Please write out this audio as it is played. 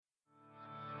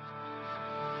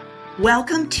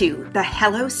Welcome to the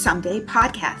Hello Someday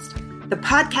podcast, the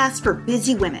podcast for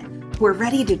busy women who are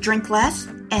ready to drink less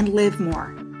and live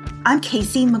more. I'm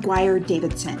Casey McGuire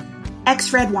Davidson,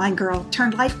 ex-red wine girl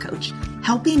turned life coach,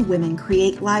 helping women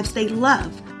create lives they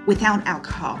love without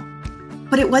alcohol.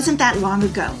 But it wasn't that long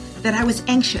ago that I was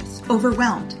anxious,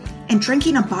 overwhelmed, and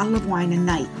drinking a bottle of wine a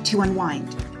night to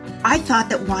unwind. I thought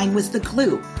that wine was the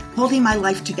glue holding my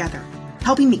life together,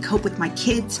 helping me cope with my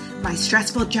kids, my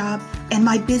stressful job, and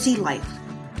my busy life.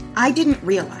 I didn't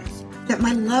realize that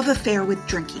my love affair with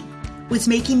drinking was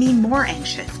making me more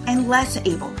anxious and less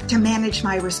able to manage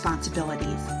my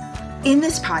responsibilities. In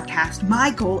this podcast, my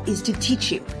goal is to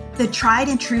teach you the tried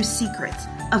and true secrets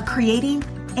of creating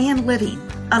and living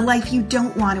a life you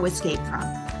don't want to escape from.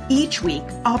 Each week,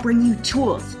 I'll bring you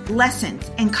tools,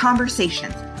 lessons, and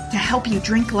conversations to help you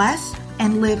drink less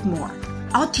and live more.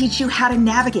 I'll teach you how to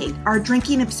navigate our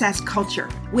drinking-obsessed culture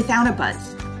without a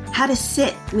buzz, how to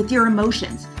sit with your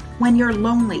emotions when you're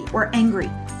lonely or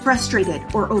angry, frustrated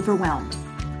or overwhelmed,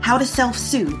 how to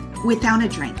self-soothe without a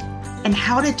drink, and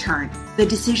how to turn the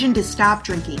decision to stop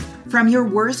drinking from your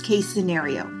worst-case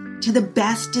scenario to the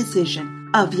best decision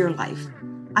of your life.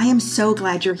 I am so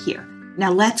glad you're here.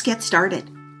 Now let's get started.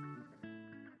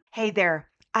 Hey there.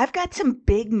 I've got some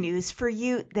big news for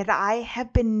you that I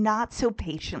have been not so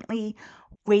patiently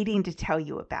waiting to tell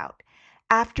you about.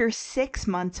 After 6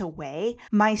 months away,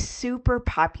 my super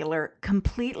popular,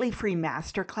 completely free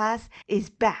masterclass is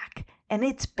back, and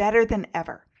it's better than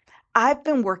ever. I've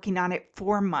been working on it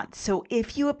for months, so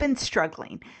if you have been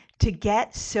struggling to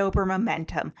get sober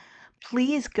momentum,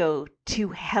 please go to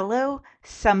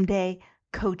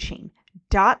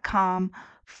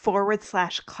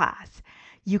hellosomedaycoaching.com/class.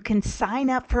 You can sign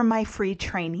up for my free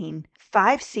training,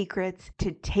 5 Secrets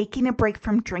to Taking a Break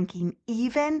from Drinking,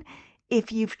 even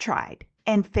if you've tried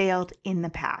and failed in the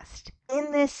past.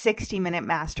 In this 60-minute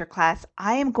masterclass,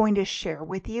 I am going to share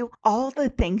with you all the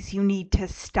things you need to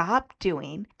stop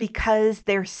doing because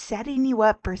they're setting you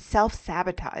up for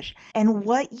self-sabotage and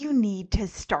what you need to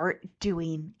start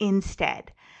doing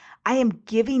instead. I am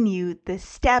giving you the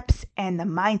steps and the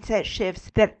mindset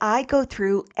shifts that I go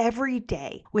through every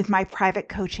day with my private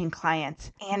coaching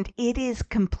clients, and it is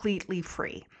completely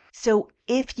free. So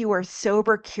if you are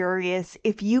sober curious,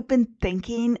 if you've been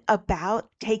thinking about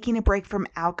taking a break from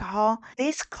alcohol,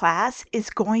 this class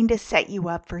is going to set you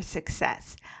up for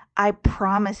success. I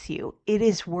promise you, it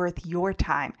is worth your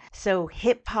time. So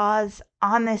hit pause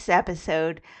on this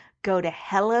episode, go to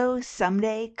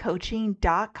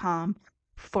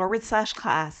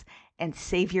hellosomedaycoaching.com/class and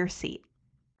save your seat.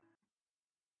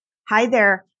 Hi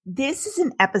there. This is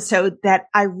an episode that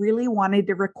I really wanted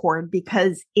to record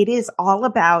because it is all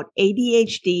about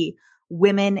ADHD,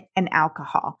 women, and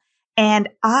alcohol. And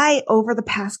I, over the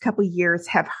past couple of years,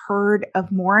 have heard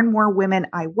of more and more women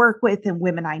I work with and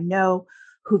women I know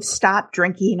who've stopped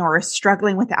drinking or are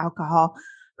struggling with alcohol,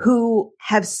 who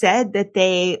have said that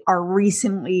they are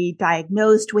recently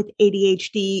diagnosed with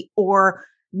ADHD or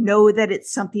know that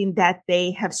it's something that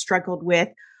they have struggled with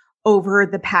over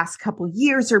the past couple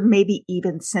years or maybe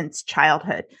even since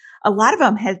childhood. A lot of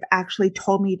them have actually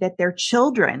told me that their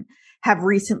children have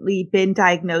recently been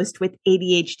diagnosed with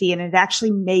ADHD, and it actually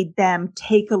made them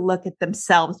take a look at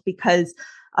themselves because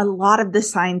a lot of the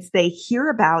signs they hear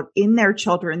about in their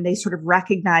children, they sort of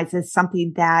recognize as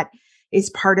something that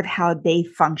is part of how they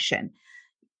function.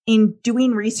 In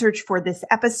doing research for this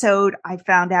episode, I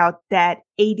found out that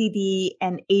ADD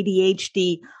and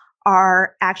ADHD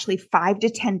are actually 5 to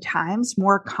 10 times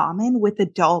more common with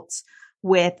adults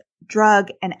with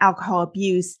drug and alcohol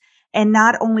abuse. And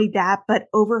not only that, but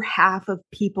over half of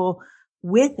people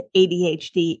with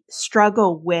ADHD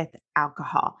struggle with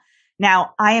alcohol.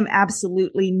 Now, I am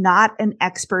absolutely not an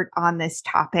expert on this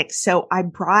topic, so I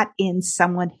brought in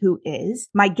someone who is.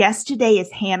 My guest today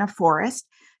is Hannah Forrest.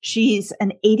 She's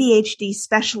an ADHD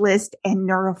specialist and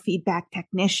neurofeedback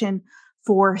technician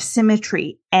for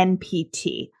Symmetry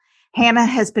NPT. Hannah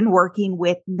has been working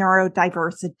with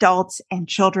neurodiverse adults and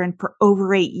children for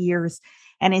over 8 years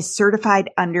and is certified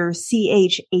under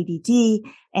CHADD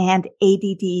and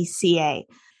ADDCA.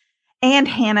 And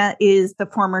Hannah is the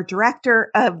former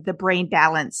director of the Brain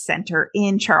Balance Center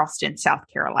in Charleston, South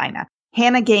Carolina.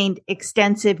 Hannah gained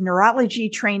extensive neurology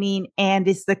training and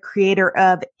is the creator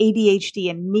of ADHD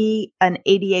and Me, an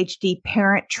ADHD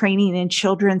parent training and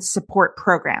children's support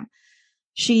program.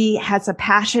 She has a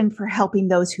passion for helping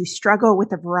those who struggle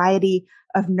with a variety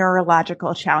of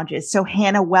neurological challenges. So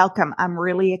Hannah, welcome. I'm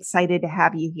really excited to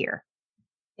have you here.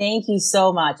 Thank you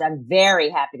so much. I'm very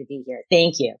happy to be here.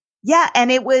 Thank you. Yeah. And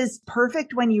it was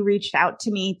perfect when you reached out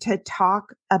to me to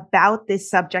talk about this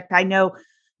subject. I know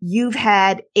you've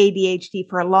had ADHD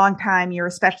for a long time. You're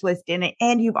a specialist in it,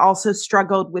 and you've also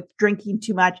struggled with drinking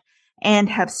too much and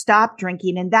have stopped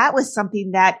drinking. And that was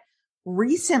something that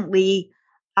recently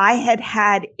I had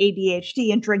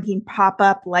ADHD and drinking pop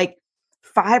up like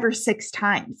 5 or 6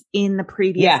 times in the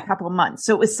previous couple of months.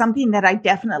 So it was something that I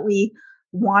definitely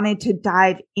wanted to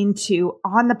dive into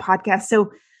on the podcast.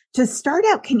 So to start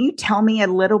out, can you tell me a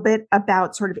little bit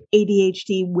about sort of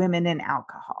ADHD, women, and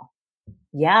alcohol?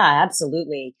 Yeah,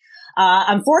 absolutely.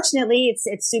 Unfortunately,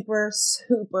 it's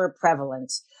super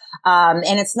prevalent.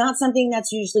 And it's not something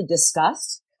that's usually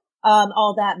discussed,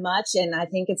 all that much. And I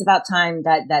think it's about time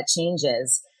that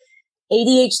changes.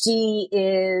 ADHD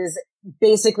is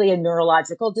basically a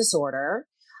neurological disorder.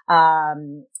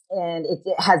 And it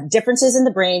has differences in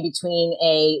the brain between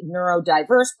a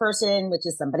neurodiverse person, which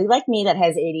is somebody like me that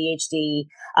has ADHD,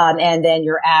 and then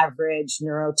your average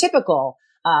neurotypical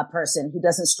person who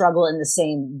doesn't struggle in the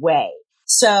same way.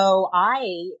 So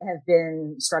I have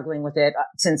been struggling with it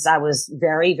since I was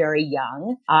very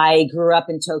young. I grew up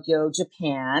in Tokyo,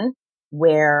 Japan,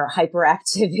 where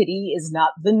hyperactivity is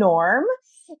not the norm.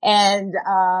 And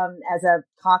as a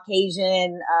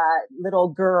Caucasian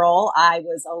little girl, I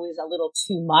was always a little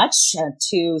too much,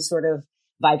 too sort of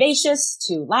vivacious,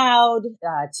 too loud,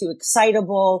 too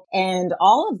excitable. And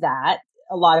all of that,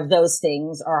 a lot of those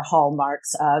things are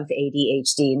hallmarks of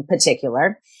ADHD in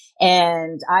particular.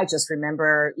 And I just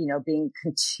remember, being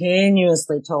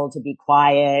continuously told to be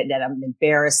quiet, that I'm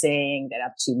embarrassing, that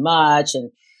I'm too much,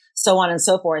 and so on and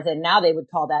so forth. And now they would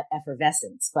call that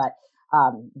effervescence, but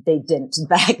they didn't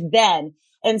back then.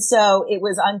 And so it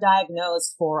was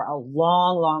undiagnosed for a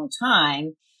long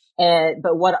time.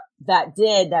 But what that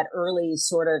did, that early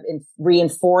sort of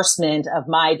reinforcement of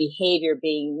my behavior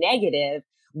being negative,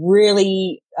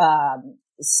 really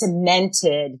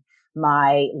cemented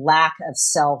my lack of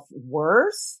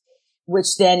self-worth,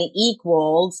 which then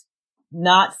equaled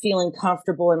not feeling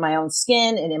comfortable in my own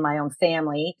skin and in my own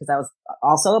family, because I was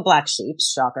also a black sheep,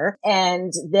 shocker.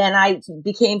 And then I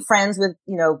became friends with,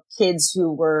 kids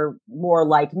who were more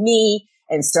like me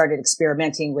and started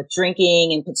experimenting with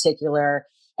drinking in particular.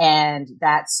 And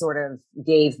that sort of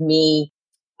gave me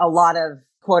a lot of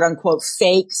quote unquote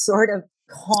fake sort of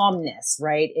calmness,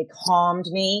 right? It calmed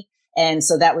me. And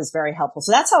so that was very helpful.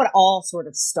 So that's how it all sort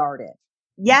of started.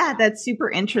 Yeah, that's super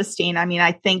interesting. I mean,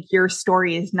 I think your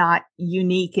story is not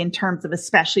unique in terms of,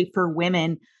 especially for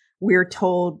women, we're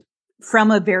told from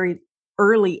a very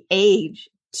early age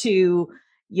to,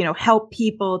 help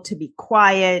people to be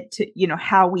quiet, to,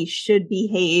 how we should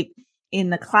behave in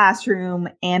the classroom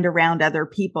and around other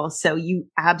people. So you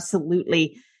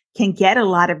absolutely can get a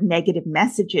lot of negative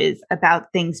messages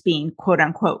about things being quote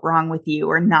unquote wrong with you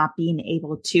or not being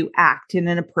able to act in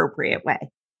an appropriate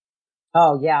way.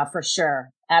 Oh, yeah, for sure.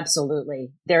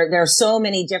 Absolutely. There are so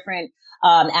many different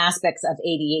aspects of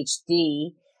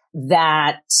ADHD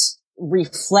that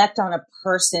reflect on a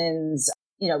person's,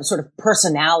 sort of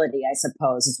personality, I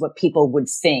suppose, is what people would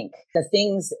think. The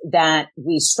things that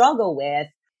we struggle with,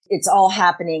 it's all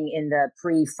happening in the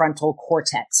prefrontal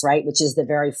cortex, right? Which is the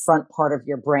very front part of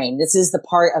your brain. This is the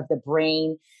part of the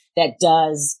brain that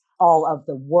does all of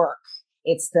the work.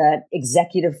 It's the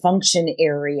executive function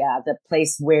area, the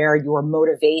place where your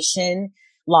motivation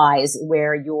lies,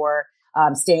 where your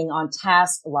staying on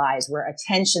task lies, where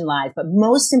attention lies, but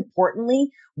most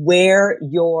importantly, where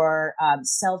your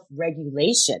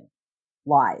self-regulation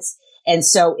lies. And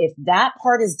so if that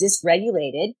part is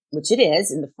dysregulated, which it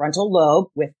is in the frontal lobe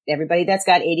with everybody that's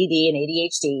got ADD and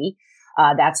ADHD,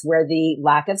 that's where the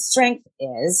lack of strength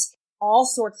is. All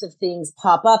sorts of things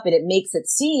pop up, and it makes it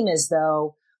seem as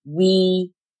though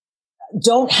we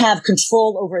don't have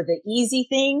control over the easy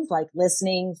things like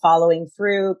listening, following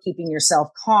through, keeping yourself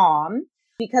calm,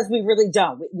 because we really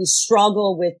don't. We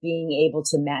struggle with being able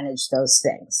to manage those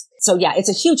things. So yeah, it's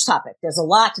a huge topic. There's a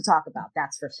lot to talk about.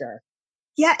 That's for sure.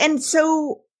 Yeah. And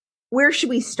so where should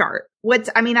we start?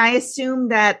 I assume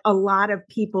that a lot of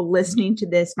people listening to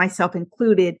this, myself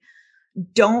included,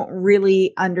 don't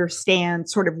really understand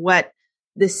sort of what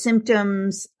the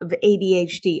symptoms of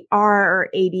ADHD are, or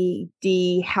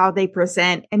ADD, how they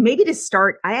present. And maybe to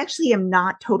start, I actually am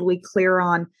not totally clear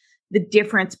on the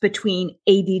difference between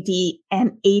ADD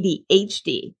and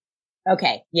ADHD.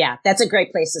 Okay. Yeah, that's a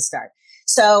great place to start.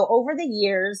 So over the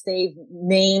years, they've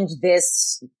named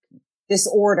this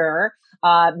disorder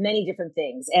many different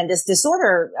things. And this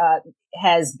disorder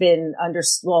has been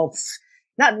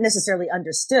not necessarily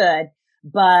understood,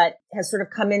 but has sort of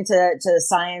come into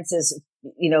science's,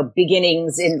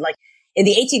 beginnings in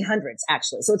the 1800s,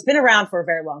 actually. So it's been around for a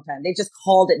very long time. They just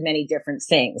called it many different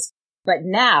things. But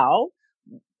now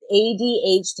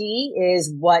ADHD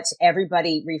is what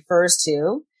everybody refers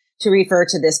to refer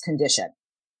to this condition.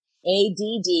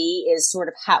 ADD is sort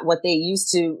of what they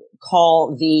used to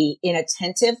call the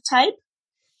inattentive type.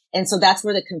 And so that's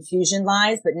where the confusion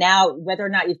lies. But now, whether or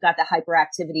not you've got the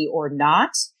hyperactivity or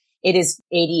not, it is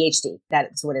ADHD.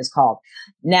 That's what it's called.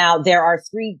 Now, there are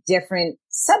 3 different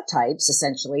subtypes,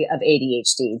 essentially, of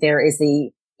ADHD. There is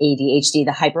the ADHD,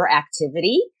 the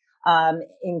hyperactivity,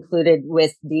 included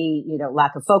with the,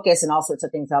 lack of focus and all sorts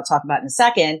of things I'll talk about in a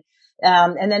second.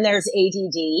 And then there's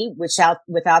ADD, without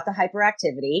the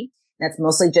hyperactivity. That's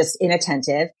mostly just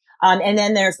inattentive. And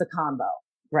then there's the combo,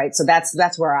 right? So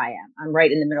that's where I am. I'm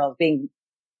right in the middle of being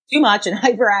too much and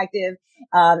hyperactive,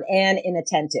 and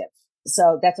inattentive.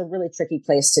 So that's a really tricky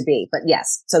place to be. But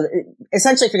yes. So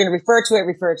essentially, if you're going to refer to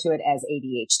it as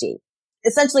ADHD.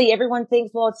 Essentially, everyone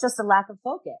thinks, well, it's just a lack of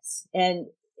focus. And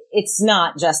it's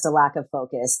not just a lack of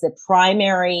focus. The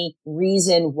primary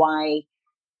reason why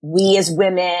we as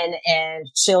women and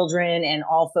children and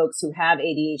all folks who have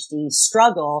ADHD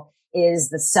struggle is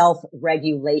the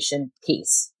self-regulation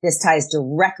piece. This ties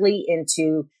directly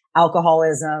into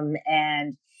alcoholism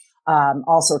and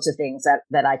all sorts of things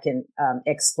that I can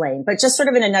explain. But just sort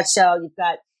of in a nutshell, you've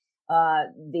got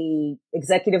the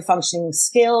executive functioning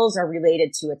skills are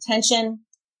related to attention,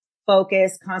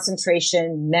 focus,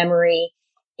 concentration, memory,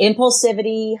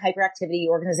 impulsivity, hyperactivity,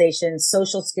 organization,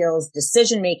 social skills,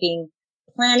 decision-making,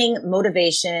 planning,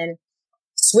 motivation,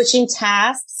 switching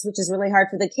tasks, which is really hard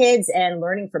for the kids, and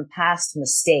learning from past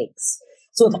mistakes.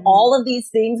 So with all of these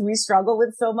things we struggle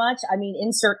with so much, I mean,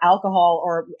 insert alcohol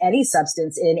or any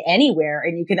substance in anywhere,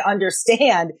 and you can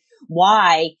understand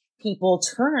why people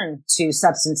turn to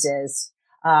substances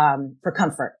for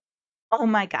comfort. Oh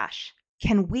my gosh.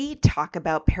 Can we talk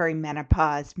about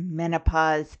perimenopause,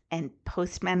 menopause, and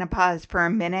postmenopause for a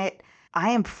minute? I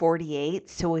am 48,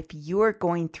 so if you're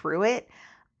going through it,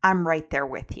 I'm right there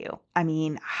with you. I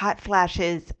mean, hot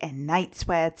flashes and night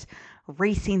sweats,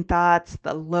 racing thoughts,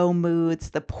 the low moods,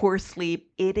 the poor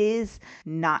sleep, it is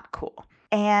not cool.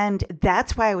 And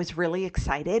that's why I was really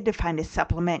excited to find a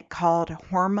supplement called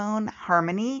Hormone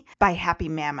Harmony by Happy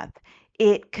Mammoth.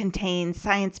 It contains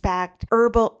science-backed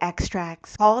herbal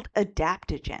extracts called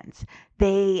adaptogens.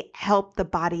 They help the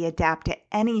body adapt to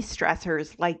any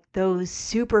stressors like those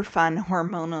super fun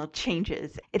hormonal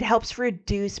changes. It helps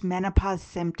reduce menopause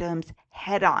symptoms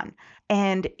head on.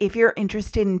 And if you're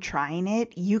interested in trying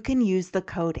it, you can use the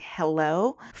code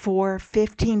HELLO for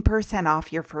 15%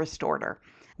 off your first order.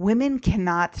 Women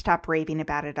cannot stop raving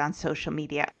about it on social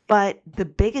media, but the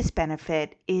biggest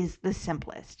benefit is the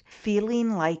simplest,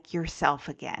 feeling like yourself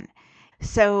again.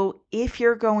 So if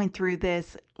you're going through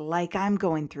this, like I'm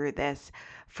going through this,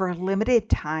 for a limited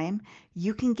time,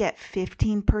 you can get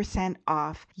 15%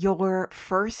 off your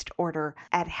first order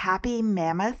at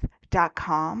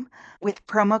happymammoth.com with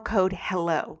promo code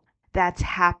HELLO. That's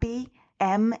happy,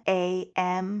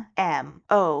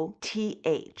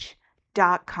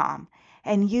 MAMMOTH.com.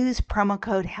 And use promo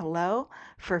code HELLO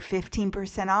for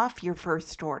 15% off your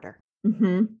first order.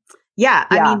 Mm-hmm. Yeah.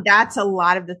 I mean, that's a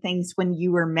lot of the things when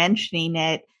you were mentioning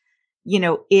it,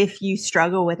 if you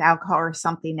struggle with alcohol or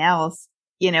something else,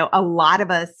 a lot of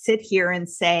us sit here and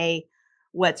say,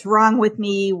 what's wrong with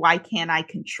me? Why can't I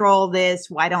control this?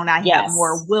 Why don't I have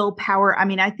more willpower? I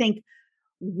mean, I think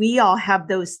we all have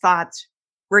those thoughts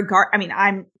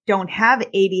I don't have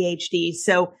ADHD.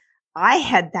 So I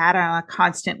had that on a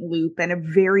constant loop and a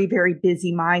very, very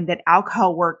busy mind that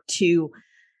alcohol worked to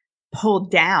pull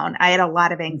down. I had a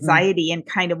lot of anxiety and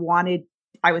kind of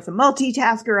I was a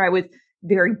multitasker. I was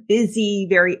very busy,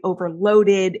 very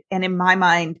overloaded. And in my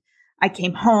mind, I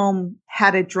came home,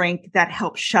 had a drink that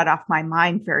helped shut off my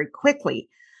mind very quickly.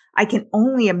 I can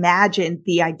only imagine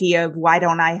the idea of why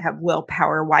don't I have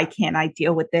willpower? Why can't I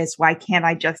deal with this? Why can't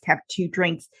I just have 2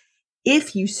 drinks?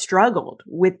 If you struggled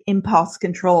with impulse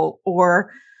control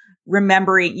or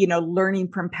remembering, learning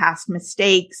from past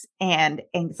mistakes and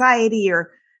anxiety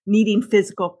or needing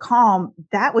physical calm,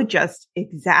 that would just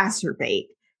exacerbate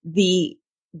the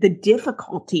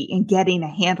difficulty in getting a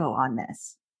handle on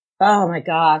this. Oh my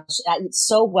gosh. It's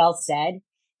so well said.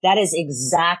 That is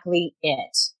exactly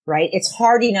it, right? It's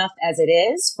hard enough as it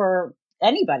is for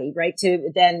anybody, right? To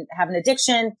then have an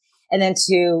addiction and then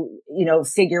to,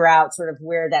 figure out sort of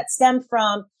where that stemmed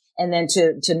from and then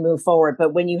to move forward.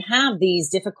 But when you have these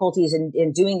difficulties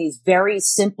in doing these very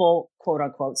simple, quote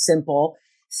unquote, simple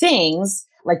things,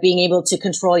 like being able to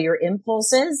control your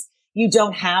impulses, you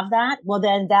don't have that. Well,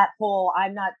 then that whole,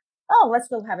 I'm not oh, let's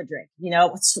go have a drink.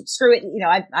 Screw it.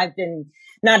 I've been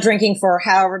not drinking for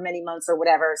however many months or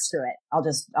whatever. Screw it.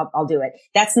 I'll do it.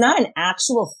 That's not an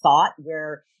actual thought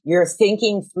where you're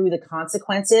thinking through the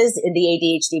consequences in the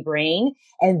ADHD brain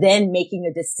and then making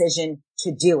a decision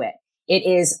to do it. It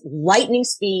is lightning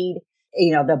speed.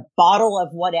 The bottle of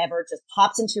whatever just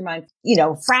pops into your mind,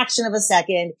 fraction of a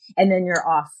second, and then you're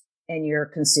off and you're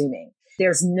consuming.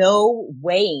 There's no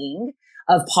weighing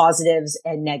of positives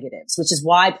and negatives, which is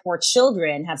why poor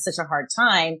children have such a hard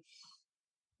time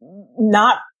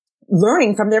not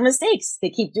learning from their mistakes. They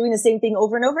keep doing the same thing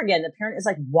over and over again. The parent is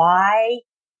like, why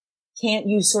can't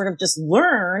you sort of just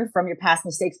learn from your past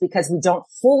mistakes? Because we don't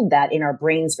hold that in our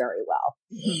brains very well.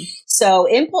 Mm-hmm. So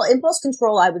impulse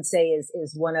control, I would say,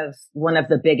 is one of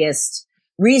the biggest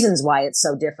reasons why it's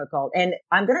so difficult. And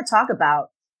I'm going to talk about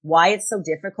why it's so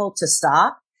difficult to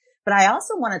stop. But I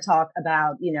also want to talk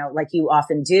about, like you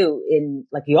often do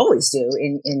like you always do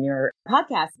in your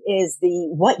podcast, is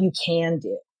what you can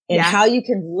do and how you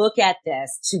can look at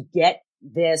this to get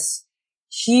this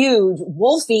huge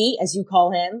Wolfie, as you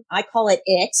call him. I call it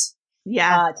it.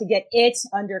 Yeah. To get it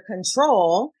under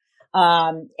control.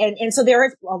 And so there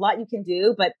is a lot you can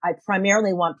do, but I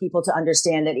primarily want people to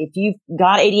understand that if you've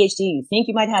got ADHD, you think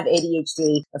you might have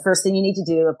ADHD, the first thing you need to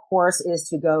do, of course, is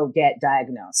to go get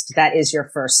diagnosed. That is your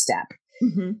first step.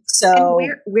 Mm-hmm. So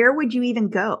and where would you even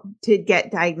go to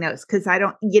get diagnosed? Because I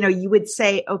don't, you would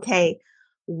say, okay,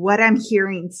 what I'm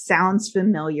hearing sounds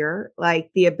familiar,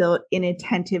 like the ability,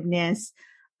 inattentiveness,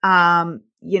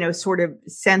 sort of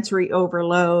sensory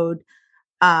overload,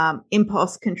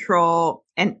 impulse control,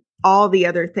 and all the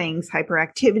other things,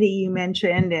 hyperactivity you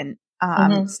mentioned,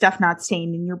 and stuff not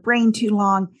staying in your brain too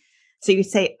long. So you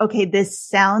say, okay, this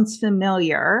sounds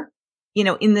familiar,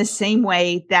 in the same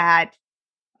way that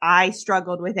I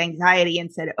struggled with anxiety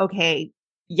and said, okay,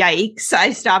 yikes,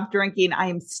 I stopped drinking. I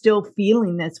am still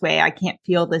feeling this way. I can't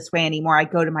feel this way anymore. I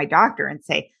go to my doctor and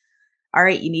say, all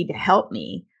right, you need to help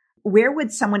me. Where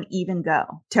would someone even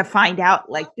go to find out,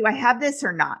 like, do I have this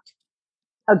or not?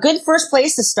 A good first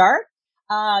place to start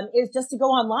is just to go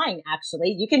online.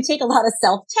 Actually, you can take a lot of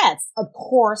self-tests. Of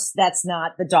course, that's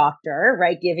not the doctor,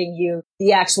 right? Giving you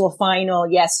the actual final,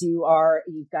 yes, you've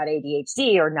got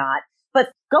ADHD or not,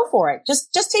 but go for it.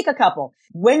 Just take a couple.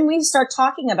 When we start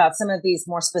talking about some of these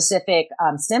more specific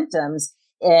symptoms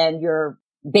and your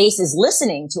base is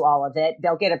listening to all of it,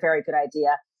 they'll get a very good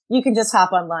idea. You can just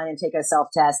hop online and take a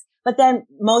self-test. But then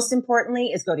most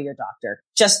importantly is go to your doctor,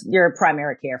 just your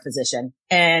primary care physician.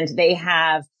 And they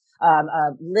have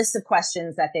a list of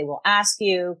questions that they will ask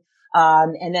you.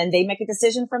 And then they make a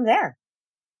decision from there.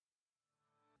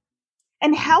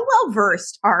 And how well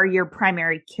versed are your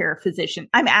primary care physician?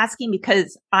 I'm asking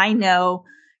because I know,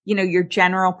 your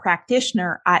general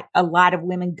practitioner, a lot of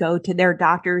women go to their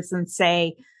doctors and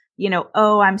say,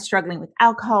 oh, I'm struggling with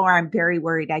alcohol, or I'm very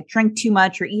worried I drink too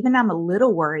much, or even I'm a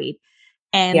little worried.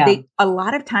 And they, a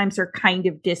lot of times, are kind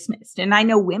of dismissed. And I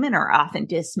know women are often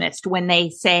dismissed when they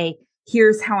say,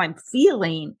 here's how I'm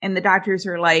feeling. And the doctors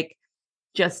are like,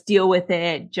 just deal with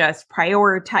it. Just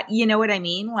prioritize. You know what I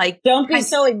mean? Like, don't be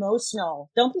so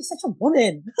emotional. Don't be such a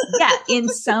woman. Yeah. In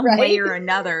some right? way or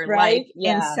another. Right? Like,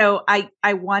 and so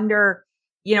I wonder,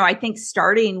 I think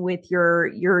starting with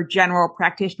your general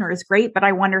practitioner is great, but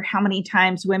I wonder how many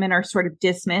times women are sort of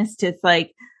dismissed. It's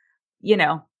like,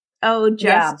 oh,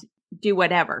 just do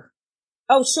whatever.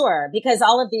 Oh, sure. Because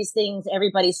all of these things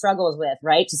everybody struggles with,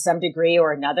 right? To some degree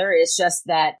or another. It's just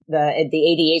that the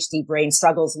ADHD brain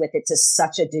struggles with it to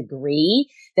such a degree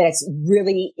that it's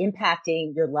really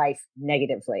impacting your life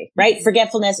negatively, right? Mm-hmm.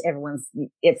 Forgetfulness, everyone's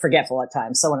forgetful at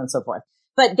times, so on and so forth.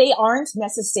 But they aren't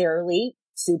necessarily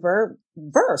super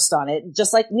versed on it,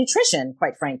 just like nutrition,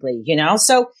 quite frankly,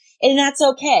 So, and that's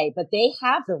okay, but they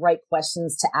have the right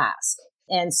questions to ask.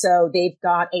 And so they've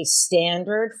got a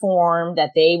standard form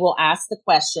that they will ask the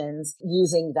questions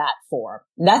using that form.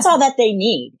 That's all that they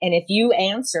need. And if you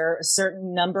answer a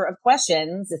certain number of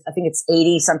questions, I think it's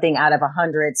 80 something out of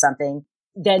 100 something,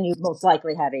 then you most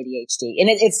likely have ADHD. And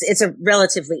it's a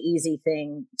relatively easy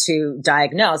thing to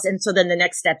diagnose. And so then the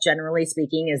next step, generally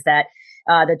speaking, is that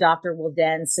the doctor will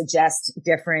then suggest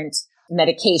different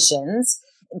medications.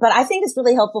 But I think it's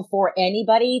really helpful for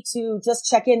anybody to just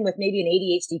check in with maybe an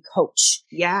ADHD coach.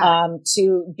 Yeah.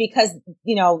 Because,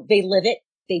 they live it,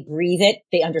 they breathe it,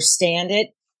 they understand it.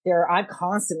 I'm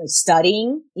constantly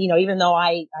studying, even though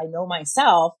I know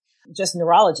myself, just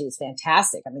neurology is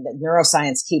fantastic. I mean, the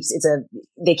neuroscience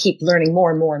they keep learning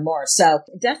more and more and more. So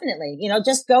definitely,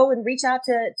 just go and reach out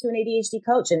to an ADHD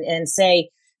coach and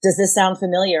say, does this sound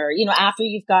familiar? After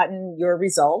you've gotten your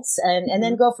results and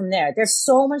then go from there. There's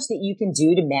so much that you can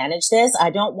do to manage this.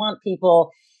 I don't want people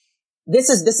this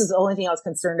is the only thing I was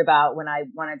concerned about when I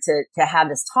wanted to have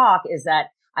this talk, is that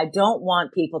I don't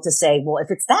want people to say, well, if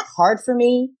it's that hard for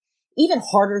me, even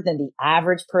harder than the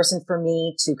average person for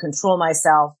me to control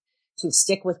myself, to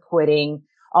stick with quitting,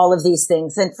 all of these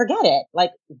things, then forget it.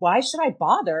 Like, why should I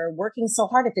bother working so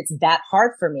hard if it's that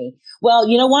hard for me? Well,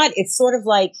 you know what? It's sort of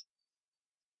like,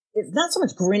 it's not so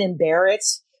much grin and bear it,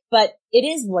 but it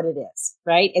is what it is,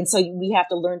 right? And so we have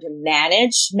to learn to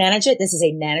manage it. This is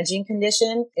a managing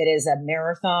condition. It is a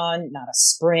marathon, not a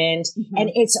sprint. Mm-hmm.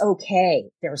 And it's okay.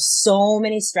 There are so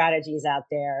many strategies out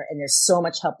there, and there's so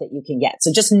much help that you can get.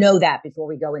 So just know that before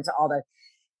we go into all the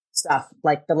stuff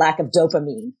like the lack of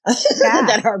dopamine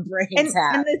that our brains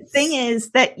have. And the thing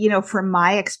is that, from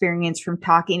my experience from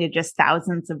talking to just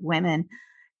thousands of women,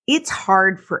 it's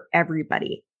hard for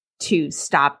everybody to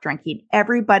stop drinking.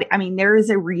 Everybody, I mean, there is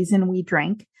a reason we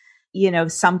drink.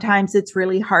 Sometimes it's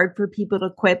really hard for people to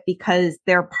quit because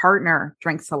their partner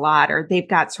drinks a lot, or they've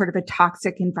got sort of a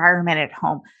toxic environment at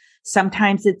home.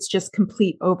 Sometimes it's just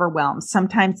complete overwhelm.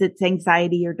 Sometimes it's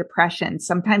anxiety or depression.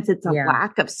 Sometimes it's a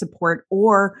lack of support,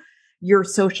 or your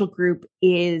social group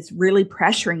is really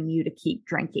pressuring you to keep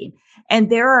drinking.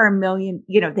 And there are a million,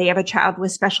 they have a child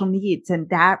with special needs, and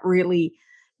that really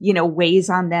weighs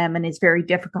on them and is very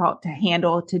difficult to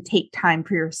handle, to take time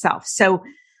for yourself. So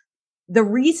the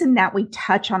reason that we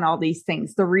touch on all these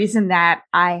things, the reason that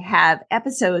I have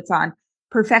episodes on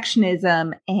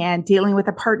perfectionism and dealing with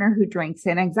a partner who drinks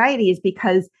and anxiety, is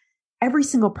because every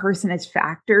single person has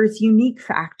factors, unique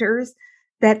factors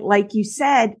that, like you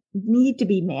said, need to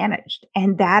be managed.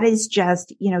 And that is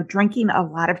just, drinking a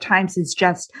lot of times is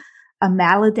just a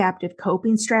maladaptive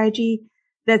coping strategy.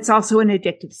 That's also an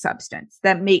addictive substance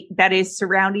that is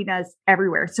surrounding us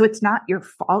everywhere. So it's not your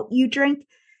fault you drink.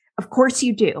 Of course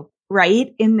you do,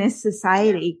 right? In this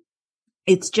society,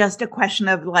 it's just a question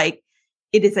of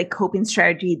it is a coping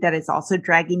strategy that is also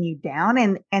dragging you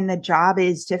down. And the job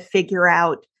is to figure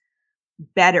out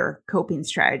better coping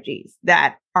strategies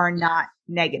that are not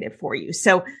negative for you.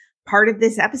 So part of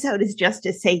this episode is just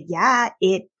to say,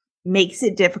 it makes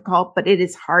it difficult, but it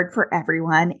is hard for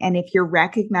everyone. And if you're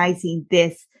recognizing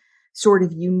this sort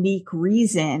of unique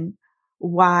reason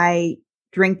why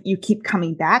you keep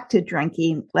coming back to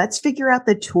drinking, let's figure out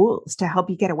the tools to help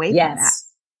you get away from that.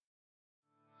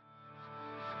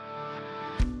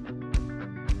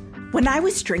 When I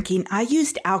was drinking, I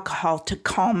used alcohol to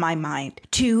calm my mind,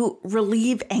 to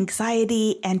relieve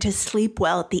anxiety, and to sleep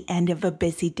well at the end of a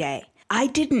busy day. I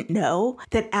didn't know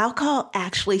that alcohol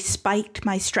actually spiked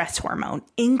my stress hormone,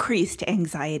 increased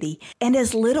anxiety, and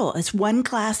as little as 1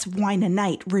 glass of wine a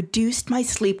night reduced my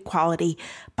sleep quality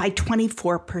by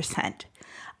 24%.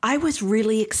 I was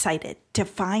really excited to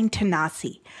find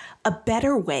Tanasi, a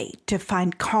better way to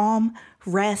find calm,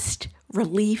 rest,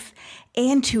 relief,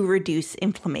 and to reduce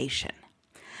inflammation.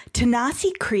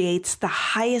 Tanasi creates the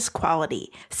highest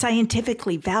quality,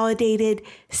 scientifically validated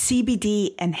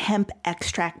CBD and hemp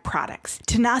extract products.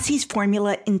 Tanasi's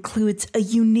formula includes a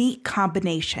unique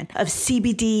combination of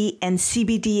CBD and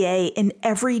CBDA in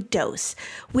every dose,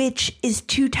 which is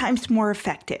 2 times more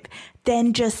effective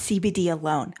than just CBD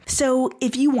alone. So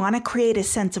if you want to create a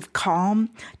sense of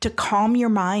calm, to calm your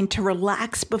mind, to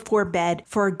relax before bed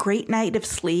for a great night of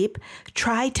sleep,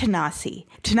 try Tanasi.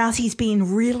 Tanasi's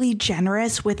being really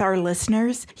generous with our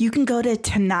listeners. You can go to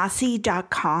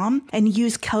tanasi.com and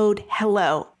use code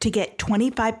HELLO to get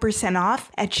 25%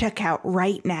 off at checkout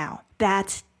right now.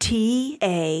 That's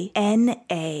TANASI.com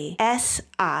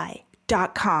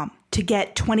to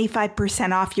get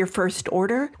 25% off your first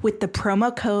order with the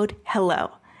promo code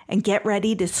HELLO, and get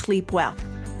ready to sleep well.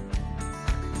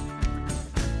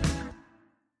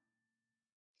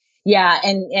 Yeah.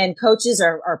 And coaches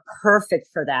are perfect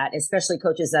for that, especially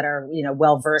coaches that are,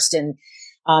 well versed in,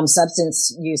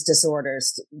 substance use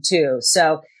disorders too.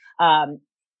 So,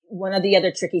 one of the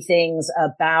other tricky things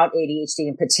about ADHD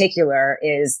in particular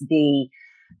is the,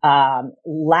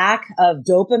 lack of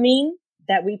dopamine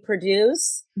that we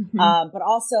produce, but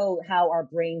also how our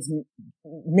brains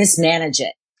mismanage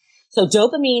it. So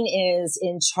dopamine is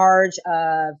in charge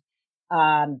of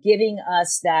giving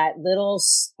us that little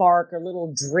spark or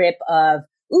little drip of,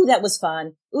 ooh, that was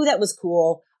fun. Ooh, that was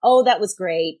cool. Oh, that was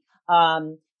great.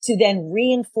 To then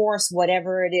reinforce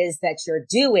whatever it is that you're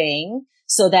doing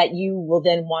so that you will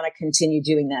then want to continue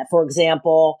doing that. For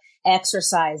example,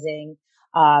 exercising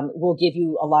will give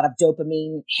you a lot of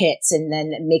dopamine hits, and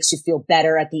then it makes you feel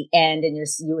better at the end. And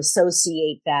you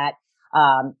associate that,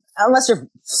 unless you're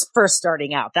first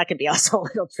starting out, that could be also a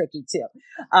little tricky too.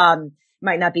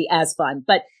 might not be as fun,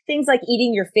 but things like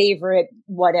eating your favorite,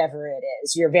 whatever it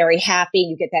is, you're very happy,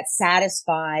 you get that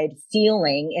satisfied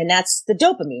feeling, and that's the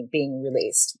dopamine being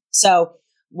released. So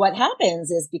what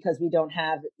happens is because we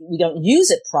don't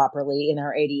use it properly in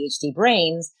our ADHD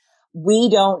brains, we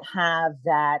don't have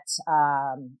that,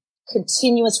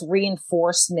 continuous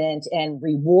reinforcement and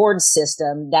reward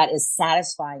system that is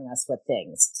satisfying us with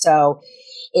things. So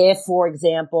if, for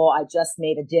example, I just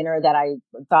made a dinner that I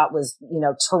thought was,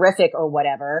 terrific or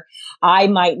whatever, I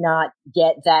might not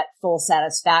get that full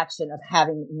satisfaction of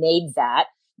having made that,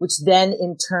 which then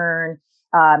in turn,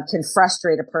 can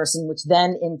frustrate a person, which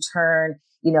then in turn,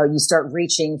 you start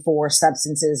reaching for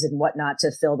substances and whatnot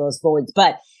to fill those voids.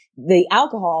 But the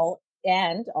alcohol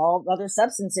and all other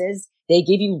substances, they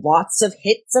give you lots of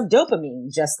hits of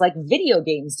dopamine, just like video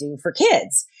games do for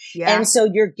kids. Yeah. And so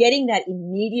you're getting that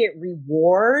immediate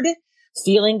reward,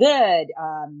 feeling good,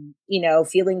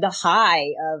 feeling the high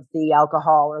of the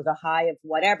alcohol or the high of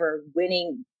whatever,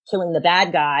 winning, killing the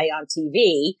bad guy on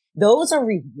TV. Those are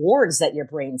rewards that your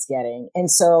brain's getting.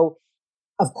 And so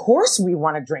of course we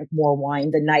want to drink more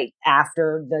wine the night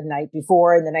after, the night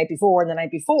before, and the night before, and the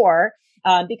night before,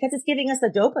 because it's giving us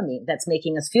the dopamine that's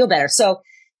making us feel better. So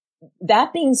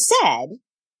that being said,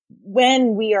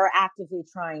 when we are actively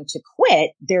trying to quit,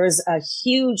 there's a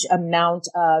huge amount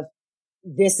of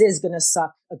this is going to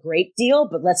suck a great deal,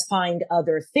 but let's find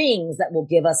other things that will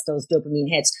give us those dopamine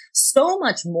hits so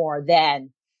much more than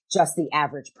just the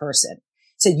average person.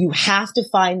 So you have to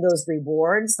find those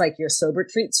rewards, like your sober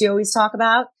treats you always talk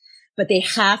about, but they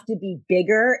have to be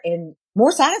bigger and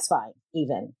more satisfying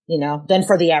even, than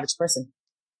for the average person.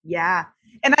 Yeah.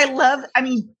 And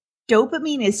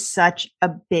dopamine is such a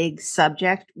big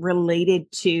subject related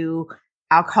to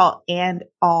alcohol and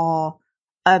all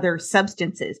other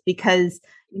substances because,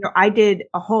 I did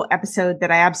a whole episode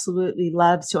that I absolutely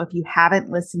love. So if you haven't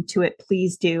listened to it,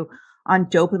 please do, on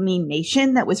Dopamine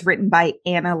Nation, that was written by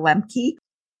Anna Lemke.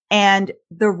 And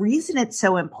the reason it's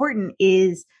so important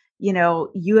is,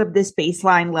 you have this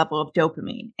baseline level of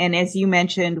dopamine. And as you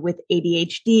mentioned with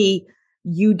ADHD,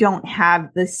 you don't have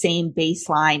the same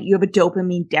baseline. You have a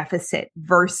dopamine deficit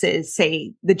versus,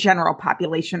 say, the general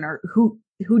population or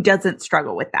who doesn't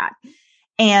struggle with that.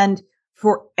 And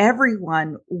for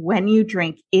everyone, when you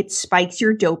drink, it spikes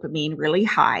your dopamine really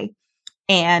high.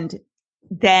 And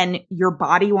then your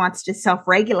body wants to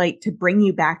self-regulate to bring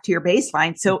you back to your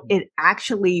baseline. So it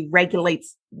actually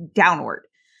regulates downward.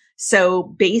 So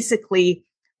basically,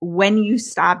 when you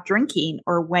stop drinking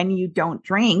or when you don't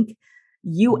drink,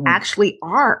 you actually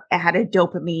are at a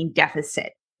dopamine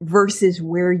deficit versus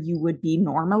where you would be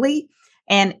normally.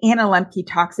 And Anna Lemke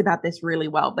talks about this really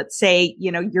well, but say,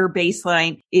 your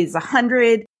baseline is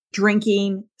 100,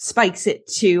 drinking spikes it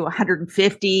to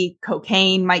 150,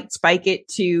 cocaine might spike it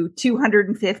to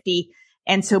 250.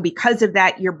 And so because of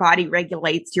that, your body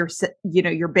regulates your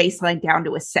baseline down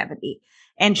to a 70.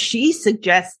 And she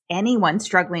suggests anyone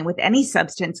struggling with any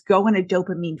substance go on a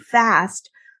dopamine fast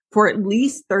for at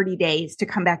least 30 days to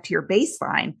come back to your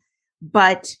baseline.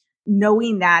 But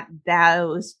knowing that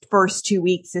those first 2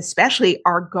 weeks especially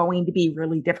are going to be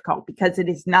really difficult because it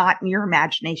is not in your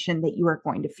imagination that you are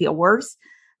going to feel worse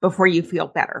before you feel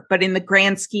better. But in the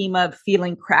grand scheme of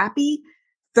feeling crappy,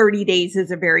 30 days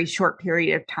is a very short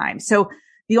period of time. So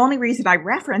the only reason I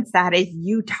reference that is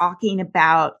you talking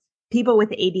about people with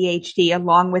ADHD,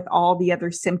 along with all the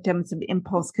other symptoms of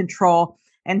impulse control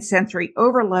and sensory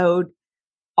overload,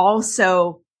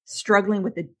 also struggling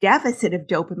with the deficit of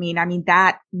dopamine.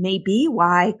 That may be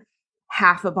why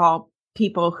half of all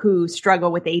people who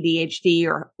struggle with ADHD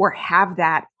or have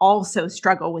that also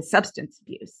struggle with substance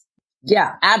abuse.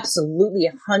 Yeah, absolutely.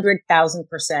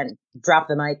 100,000%. Drop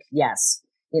the mic. Yes.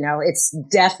 It's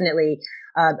definitely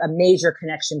a major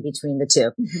connection between the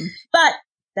two. Mm-hmm. But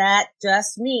that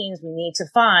just means we need to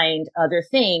find other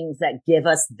things that give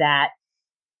us that,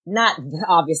 not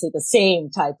obviously the same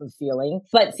type of feeling,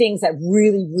 but things that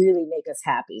really, really make us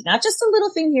happy. Not just a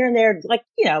little thing here and there, like,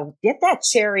 get that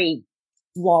cherry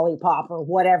lollipop or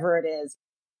whatever it is.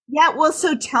 Yeah. Well,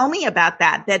 so tell me about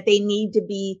that they need to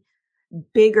be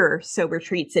bigger sober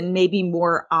treats and maybe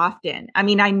more often.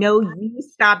 I know you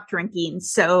stopped drinking.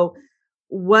 So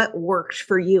what works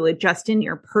for you just in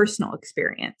your personal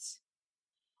experience?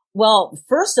 Well,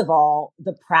 first of all,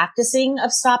 the practicing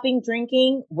of stopping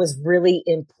drinking was really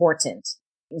important.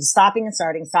 Stopping and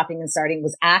starting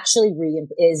was actually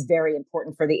is very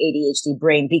important for the ADHD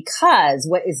brain, because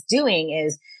what it's doing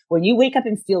is when you wake up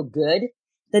and feel good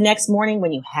the next morning,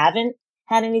 when you haven't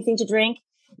had anything to drink,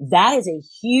 that is a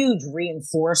huge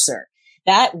reinforcer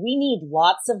that we need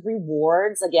lots of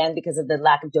rewards, again, because of the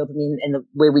lack of dopamine and the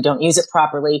way we don't use it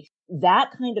properly.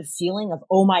 That kind of feeling of,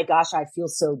 oh my gosh, I feel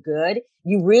so good.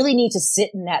 You really need to sit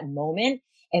in that moment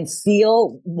and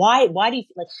feel why do you,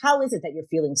 like, how is it that you're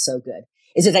feeling so good?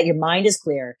 Is it that your mind is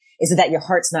clear? Is it that your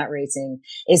heart's not racing?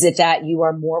 Is it that you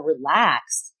are more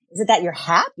relaxed? Is it that you're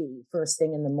happy first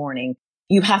thing in the morning?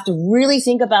 You have to really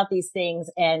think about these things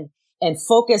and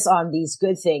focus on these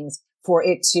good things for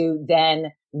it to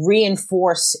then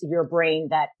reinforce your brain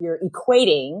that you're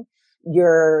equating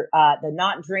your, the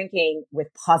not drinking with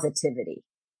positivity.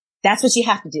 That's what you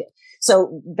have to do.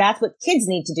 So that's what kids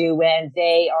need to do when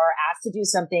they are asked to do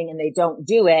something and they don't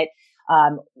do it.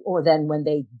 Or then when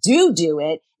they do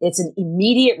it, it's an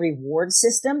immediate reward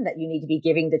system that you need to be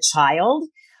giving the child,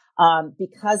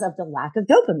 because of the lack of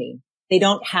dopamine. They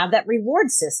don't have that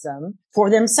reward system for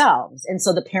themselves. And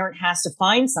so the parent has to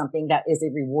find something that is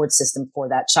a reward system for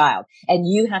that child. And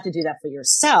you have to do that for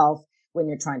yourself when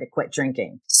you're trying to quit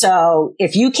drinking. So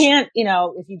if you can't,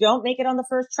 if you don't make it on the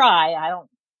first try, I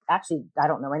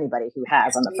don't know anybody who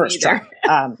has on the first try.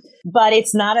 But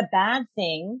it's not a bad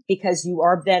thing because you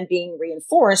are then being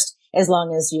reinforced as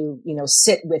long as you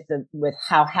sit with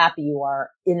how happy you are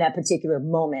in that particular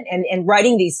moment. And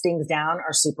writing these things down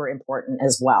are super important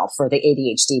as well for the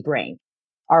ADHD brain.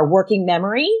 Our working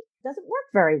memory doesn't work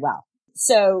very well.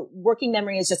 So working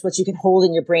memory is just what you can hold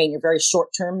in your brain, your very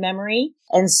short-term memory.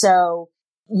 And so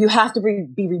you have to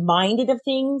be reminded of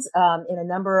things in a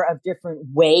number of different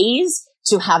ways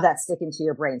to have that stick into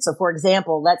your brain. So for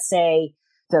example, let's say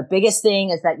the biggest thing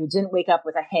is that you didn't wake up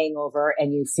with a hangover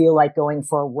and you feel like going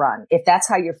for a run. If that's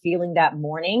how you're feeling that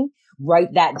morning,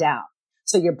 write that down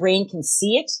so your brain can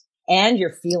see it and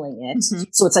you're feeling it. Mm-hmm.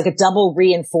 So it's like a double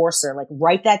reinforcer. Like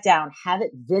write that down, have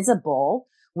it visible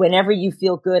whenever you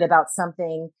feel good about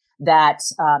something that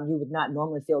you would not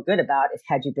normally feel good about if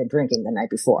had you been drinking the night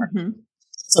before. Mm-hmm.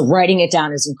 So writing it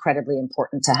down is incredibly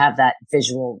important to have that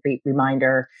visual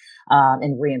reminder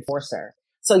and reinforcer.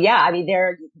 So yeah, I mean, there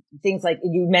are things like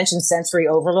you mentioned sensory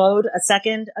overload a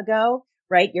second ago,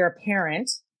 right? You're a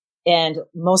parent, and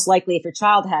most likely if your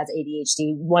child has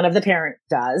ADHD, one of the parent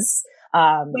does.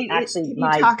 Wait, can you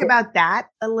talk about that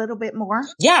a little bit more?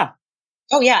 Yeah.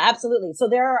 Oh yeah, absolutely. So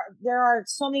there are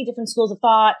so many different schools of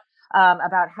thought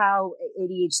about how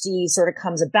ADHD sort of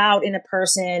comes about in a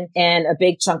person, and a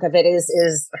big chunk of it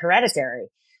is hereditary.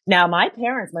 Now, my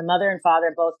parents, my mother and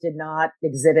father, both did not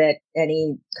exhibit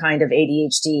any kind of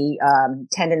ADHD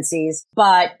tendencies.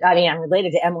 But I mean, I'm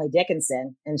related to Emily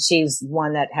Dickinson, and she's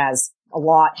one that has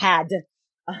had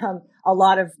a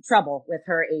lot of trouble with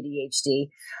her ADHD.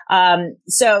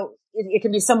 So it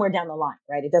can be somewhere down the line,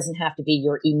 right? It doesn't have to be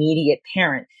your immediate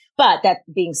parent. But that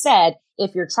being said,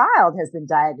 if your child has been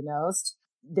diagnosed,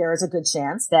 there is a good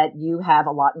chance that you have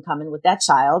a lot in common with that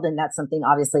child. And that's something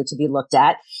obviously to be looked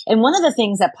at. And one of the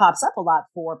things that pops up a lot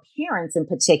for parents in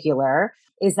particular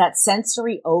is that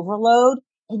sensory overload.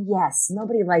 And yes,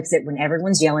 nobody likes it when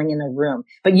everyone's yelling in a room,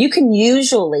 but you can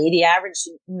usually, the average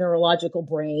neurotypical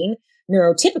brain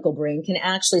can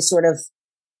actually sort of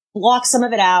block some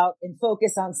of it out and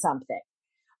focus on something.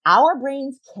 Our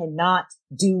brains cannot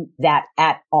do that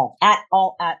at all.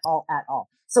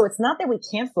 So it's not that we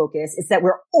can't focus. It's that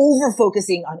we're over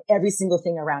focusing on every single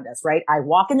thing around us, right? I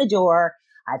walk in the door.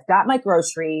 I've got my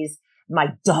groceries.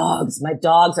 My dogs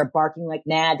are barking like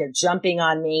mad. They're jumping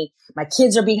on me. My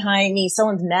kids are behind me.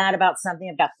 Someone's mad about something.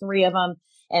 I've got 3 of them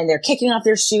and they're kicking off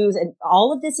their shoes. And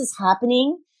all of this is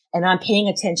happening. And I'm paying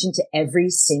attention to every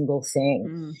single thing.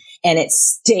 Mm. And it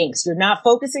stinks. You're not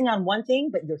focusing on one thing,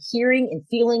 but you're hearing and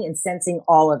feeling and sensing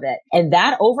all of it. And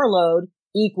that overload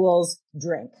equals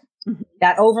drink. Mm-hmm.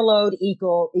 That overload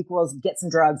equals get some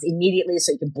drugs immediately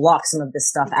so you can block some of this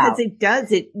stuff out. Because it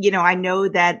does it. I know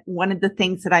that one of the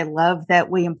things that I love that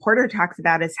William Porter talks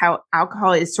about is how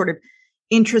alcohol is sort of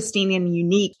interesting and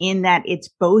unique in that it's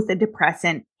both a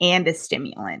depressant and a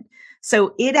stimulant.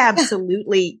 So it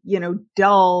absolutely,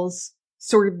 dulls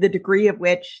sort of the degree of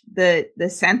which the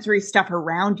sensory stuff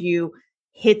around you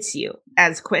hits you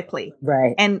as quickly.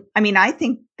 Right. And I mean, I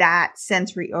think that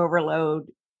sensory overload,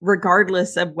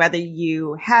 regardless of whether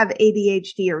you have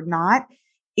ADHD or not,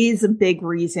 is a big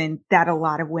reason that a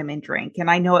lot of women drink. And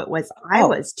I know I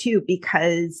was too,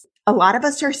 because a lot of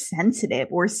us are sensitive.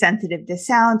 We're sensitive to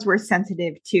sounds. We're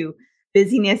sensitive to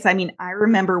busyness. I mean, I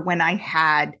remember when I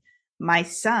had my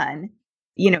son,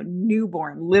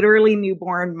 literally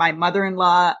newborn, my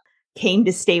mother-in-law came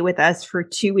to stay with us for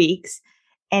 2 weeks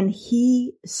and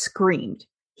he screamed.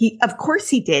 Of course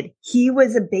he did. He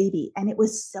was a baby and it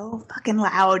was so fucking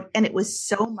loud and it was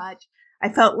so much. I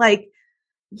felt like,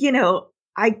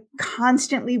 I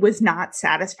constantly was not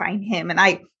satisfying him. And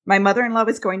my mother-in-law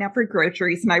was going out for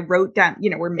groceries and I wrote down,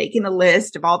 we're making a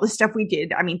list of all the stuff we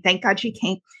did. I mean, thank God she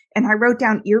came, and I wrote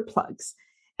down earplugs,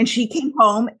 and she came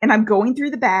home and I'm going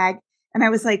through the bag and I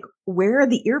was like, where are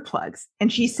the earplugs?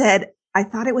 And she said, I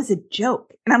thought it was a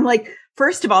joke. And I'm like,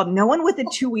 first of all, no one with a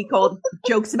 2-week-old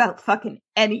jokes about fucking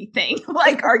anything.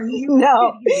 Like, are you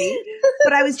No. kidding me?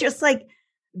 But I was just like,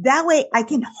 that way I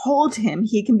can hold him.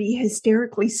 He can be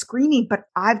hysterically screaming, but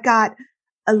I've got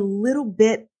a little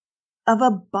bit of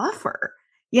a buffer.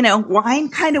 Wine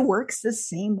kind of works the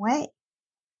same way.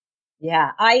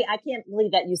 Yeah, I can't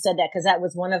believe that you said that, because that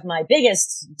was one of my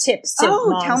biggest tips to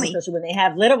moms, especially when they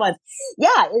have little ones.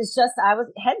 Yeah, it's just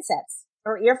headsets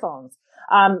or earphones.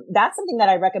 That's something that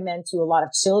I recommend to a lot of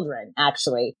children,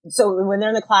 actually. So when they're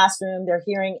in the classroom, they're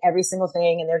hearing every single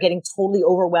thing and they're getting totally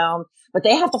overwhelmed, but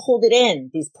they have to hold it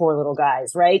in, these poor little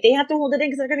guys, right? They have to hold it in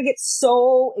because they're going to get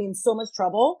in so much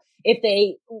trouble if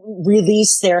they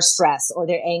release their stress or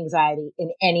their anxiety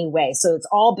in any way. So it's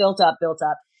all built up.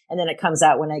 And then it comes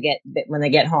out when they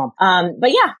get home.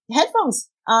 But yeah, headphones.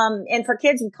 And for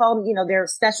kids, we call them, they're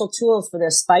special tools for their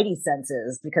spidey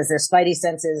senses, because their spidey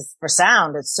senses for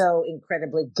sound is so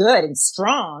incredibly good and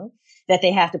strong that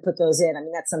they have to put those in. I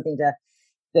mean, that's something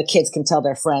the kids can tell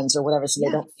their friends or whatever, so they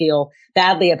don't feel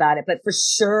badly about it. But for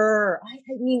sure,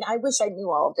 I mean, I wish I knew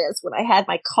all of this when I had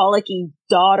my colicky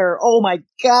daughter. Oh my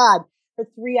God, for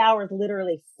 3 hours,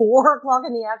 literally 4:00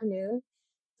 in the afternoon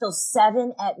till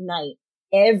 7 at night.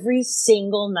 Every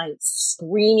single night,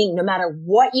 screaming, no matter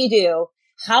what you do.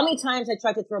 How many times I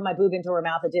tried to throw my boob into her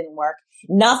mouth, it didn't work.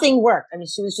 Nothing worked. I mean,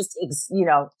 she was just,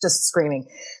 just screaming.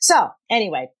 So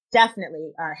anyway,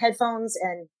 definitely headphones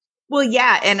and. Well,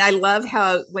 yeah. And I love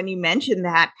how, when you mentioned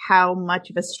that, how much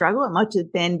of a struggle it must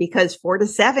have been, because 4 to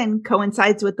 7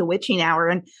 coincides with the witching hour.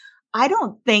 And I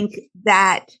don't think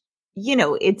that,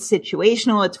 it's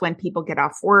situational. It's when people get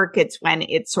off work. It's when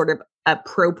it's sort of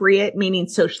appropriate, meaning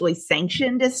socially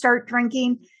sanctioned, to start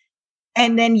drinking.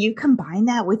 And then you combine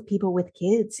that with people with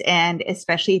kids. And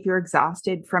especially if you're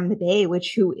exhausted from the day,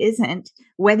 which who isn't,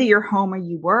 whether you're home or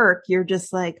you work, you're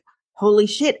just like, holy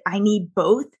shit, I need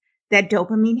both that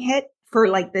dopamine hit for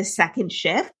like the second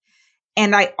shift.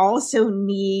 And I also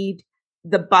need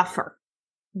the buffer,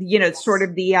 sort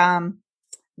of the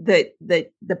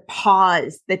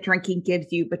pause that drinking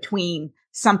gives you between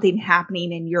something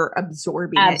happening and you're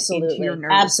absorbing it into your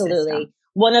nervous system.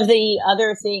 One of the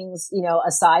other things,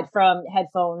 aside from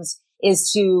headphones,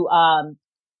 is two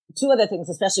other things,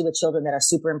 especially with children, that are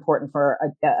super important for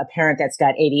a parent that's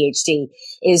got ADHD,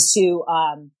 is to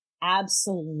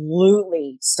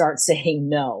absolutely start saying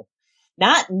no.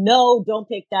 Not no, don't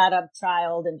pick that up,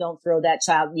 child, and don't throw that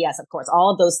child. Yes, of course,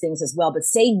 all of those things as well, but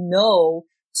say no,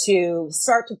 to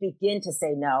start to begin to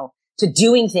say no to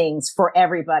doing things for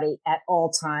everybody at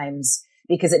all times,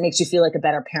 because it makes you feel like a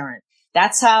better parent.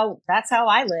 That's how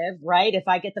I live, right? If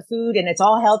I get the food and it's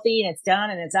all healthy and it's done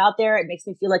and it's out there, it makes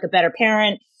me feel like a better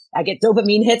parent. I get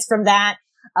dopamine hits from that.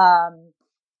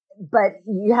 But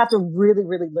you have to really,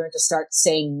 really learn to start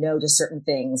saying no to certain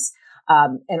things.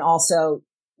 And also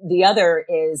the other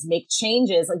is make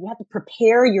changes. Like, you have to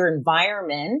prepare your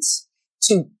environment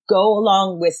to go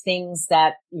along with things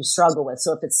that you struggle with.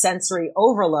 So if it's sensory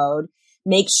overload,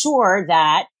 make sure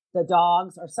that the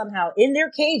dogs are somehow in their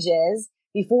cages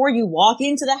before you walk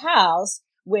into the house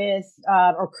with,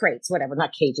 or crates, whatever,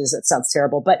 not cages. That sounds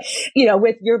terrible, but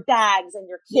with your bags and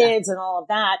your kids and all of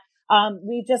that.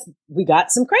 We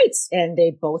got some crates and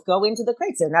they both go into the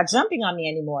crates. They're not jumping on me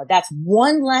anymore. That's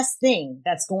one less thing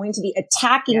that's going to be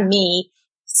attacking me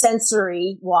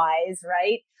sensory wise,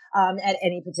 right? At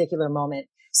any particular moment.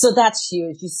 So that's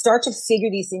huge. You start to figure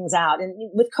these things out, and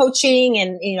with coaching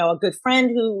and, a good friend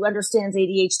who understands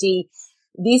ADHD,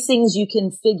 these things you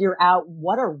can figure out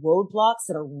what are roadblocks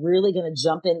that are really going to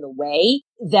jump in the way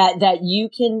that you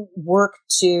can work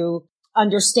to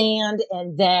understand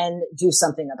and then do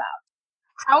something about.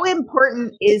 How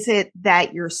important is it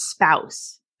that your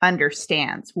spouse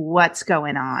understands what's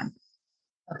going on?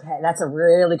 Okay, that's a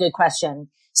really good question.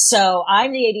 So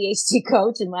I'm the ADHD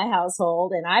coach in my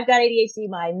household, and I've got ADHD.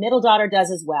 My middle daughter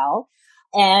does as well.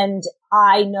 And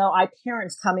I know I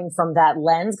parent coming from that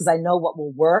lens, because I know what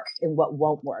will work and what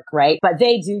won't work, right? But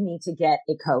they do need to get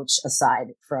a coach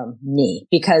aside from me,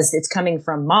 because it's coming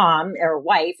from mom or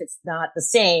wife. It's not the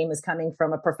same as coming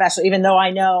from a professional, even though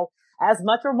I know as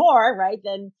much or more, right,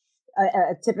 than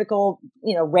a typical,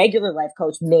 regular life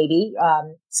coach, maybe.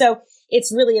 So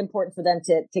it's really important for them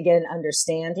to get an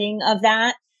understanding of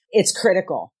that. It's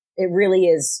critical. It really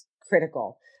is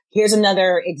critical. Here's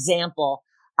another example.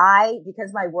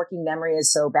 Because my working memory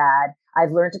is so bad,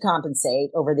 I've learned to compensate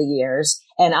over the years,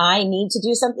 and I need to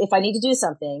do something. If I need to do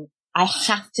something, I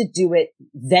have to do it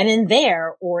then and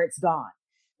there or it's gone.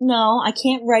 No, I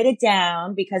can't write it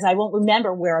down because I won't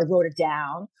remember where I wrote it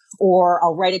down, or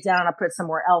I'll write it down and I'll put it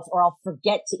somewhere else, or I'll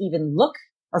forget to even look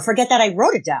or forget that I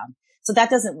wrote it down. So that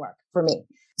doesn't work for me.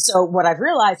 So what I've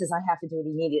realized is I have to do it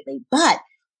immediately, but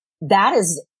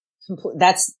that's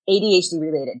ADHD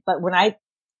related. But when I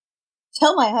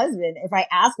tell my husband, if I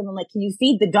ask him, I'm like, can you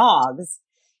feed the dogs?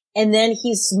 And then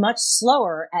he's much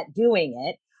slower at doing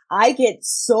it. I get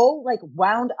so like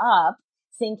wound up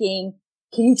thinking,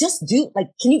 can you just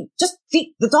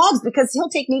feed the dogs? Because he'll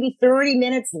take maybe 30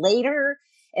 minutes later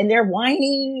and they're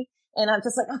whining. And I'm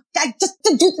just like, oh, God, just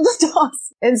do the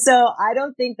dogs. And so I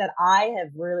don't think that I have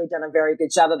really done a very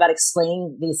good job about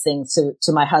explaining these things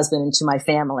to my husband and to my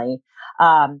family.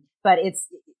 But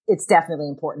it's definitely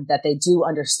important that they do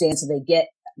understand. So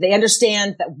they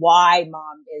understand that why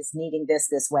mom is needing this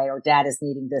way or dad is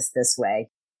needing this way.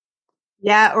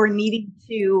 Yeah. Or needing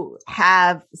to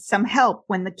have some help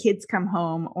when the kids come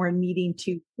home or needing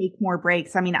to take more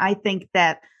breaks. I mean, I think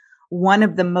that one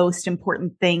of the most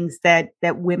important things that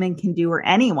women can do, or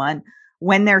anyone,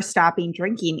 when they're stopping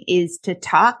drinking, is to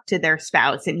talk to their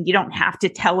spouse. And you don't have to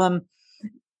tell them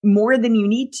more than you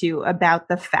need to about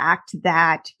the fact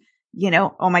that,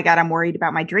 oh my God, I'm worried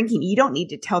about my drinking. You don't need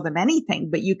to tell them anything,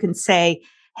 but you can say,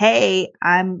 hey,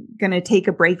 I'm going to take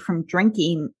a break from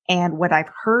drinking. And what I've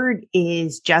heard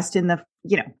is just in the,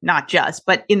 not just,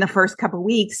 but in the first couple of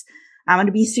weeks, I'm going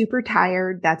to be super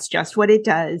tired. That's just what it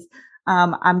does.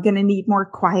 I'm going to need more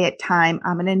quiet time.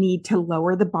 I'm going to need to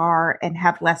lower the bar and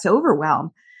have less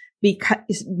overwhelm,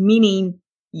 because meaning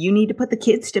you need to put the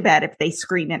kids to bed if they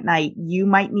scream at night. You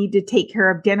might need to take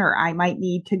care of dinner. I might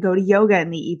need to go to yoga in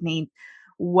the evening,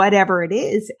 whatever it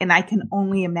is. And I can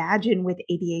only imagine with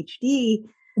ADHD.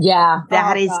 Yeah.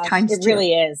 That is times it two.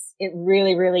 Really is. It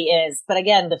really, really is. But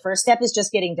again, the first step is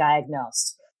just getting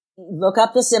diagnosed. Look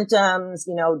up the symptoms,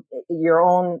 your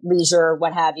own leisure,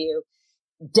 what have you.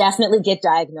 Definitely get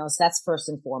diagnosed. That's first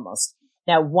and foremost.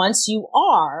 Now, once you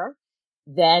are,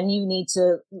 then you need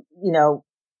to,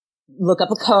 look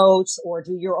up a coach or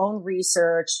do your own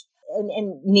research,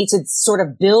 and need to sort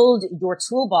of build your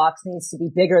toolbox. Needs to be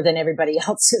bigger than everybody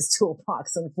else's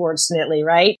toolbox, unfortunately,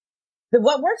 right? But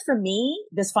what worked for me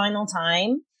this final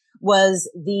time was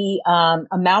the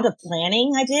amount of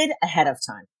planning I did ahead of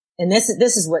time. And this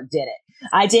is what did it.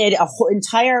 I did a whole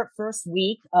entire first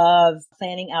week of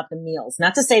planning out the meals.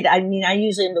 Not to say that, I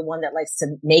usually am the one that likes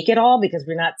to make it all because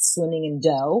we're not swimming in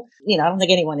dough. I don't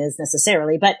think anyone is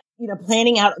necessarily, but,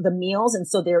 planning out the meals. And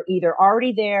so they're either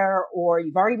already there or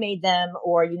you've already made them,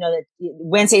 or, that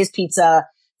Wednesday is pizza,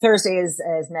 Thursday is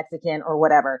Mexican or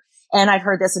whatever. And I've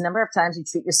heard this a number of times. You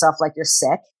treat yourself like you're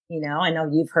sick. I know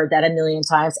you've heard that a million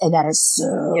times, and that is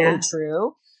so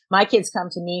true. My kids come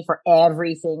to me for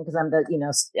everything because I'm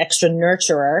the, extra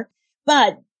nurturer.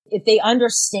 But if they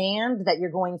understand that you're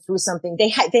going through something, they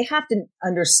have to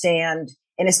understand,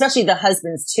 and especially the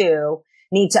husbands too,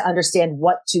 need to understand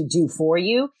what to do for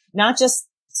you, not just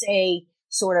say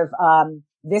sort of,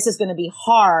 this is going to be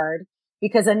hard,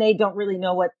 because then they don't really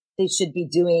know what they should be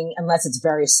doing unless it's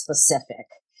very specific.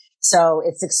 So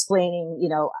it's explaining,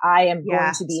 I am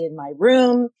going to be in my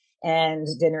room and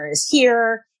dinner is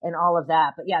here and all of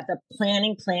that. But yeah, the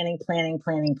planning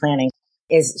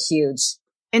is huge.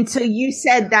 And so you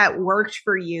said that worked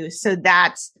for you. So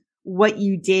that's what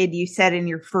you did. You said in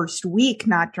your first week,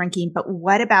 not drinking, but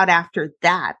what about after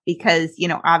that? Because,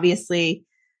 obviously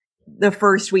the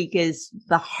first week is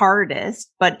the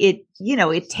hardest, but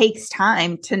it takes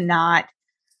time to not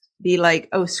be like,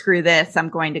 oh, screw this, I'm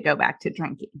going to go back to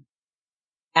drinking.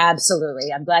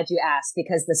 Absolutely. I'm glad you asked,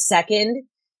 because the second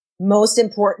most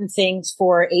important thing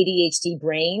for ADHD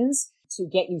brains to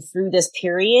get you through this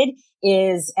period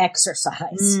is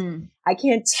exercise. I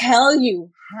can't tell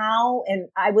you how, and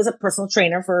I was a personal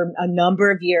trainer for a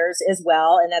number of years as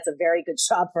well, and that's a very good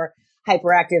job for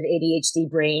hyperactive ADHD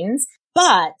brains,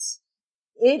 but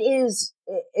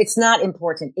it's not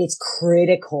important. It's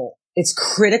critical. It's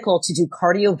critical to do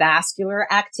cardiovascular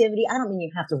activity. I don't mean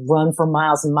you have to run for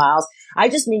miles and miles. I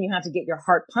just mean you have to get your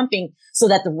heart pumping so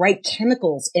that the right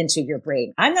chemicals enter your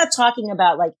brain. I'm not talking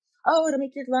about like, oh, it'll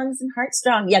make your lungs and heart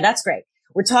strong. Yeah, that's great.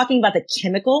 We're talking about the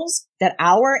chemicals that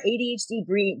our ADHD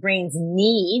brains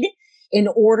need in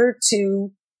order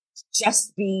to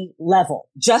just be level,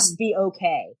 just be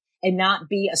okay, and not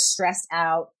be a stressed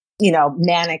out,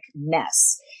 manic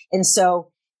mess. And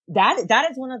so that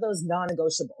is one of those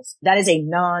non-negotiables. That is a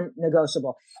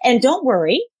non-negotiable. And don't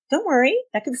worry.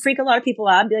 That could freak a lot of people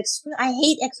out and be like, I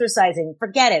hate exercising.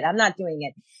 Forget it. I'm not doing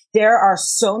it. There are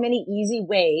so many easy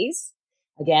ways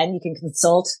Again, you can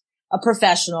consult a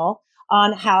professional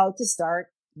on how to start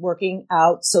working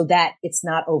out so that it's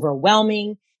not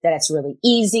overwhelming, that it's really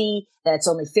easy, that it's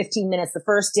only 15 minutes the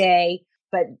first day.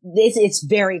 But it's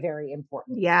very, very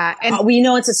important. Yeah. And we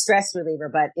know it's a stress reliever,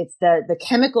 but it's the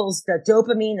chemicals, the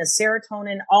dopamine, the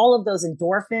serotonin, all of those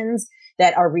endorphins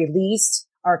that are released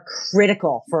are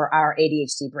critical for our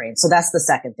ADHD brain. So that's the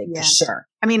second thing for sure.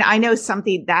 I mean, I know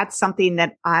that's something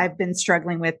that I've been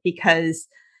struggling with because,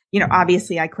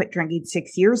 obviously I quit drinking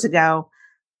 6 years ago.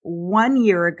 1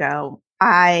 year ago,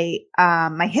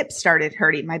 my hip started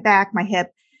hurting, my back, my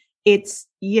hip.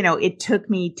 It took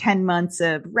me 10 months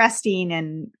of resting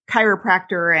and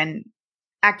chiropractor and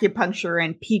acupuncture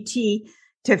and PT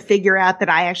to figure out that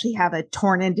I actually have a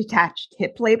torn and detached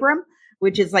hip labrum,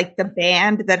 which is like the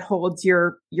band that holds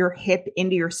your hip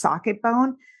into your socket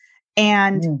bone.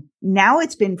 And now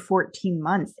it's been 14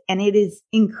 months and it is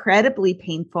incredibly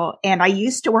painful. And I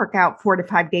used to work out 4 to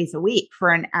 5 days a week for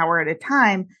an hour at a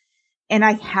time. And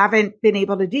I haven't been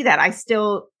able to do that. I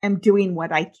still am doing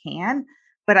what I can.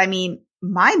 But I mean,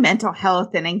 my mental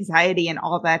health and anxiety and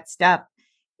all that stuff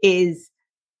it's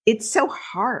so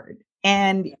hard.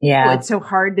 And it's so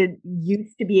hard to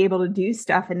used to be able to do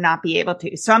stuff and not be able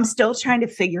to. So I'm still trying to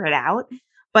figure it out.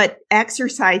 But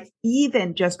exercise,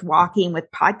 even just walking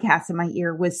with podcasts in my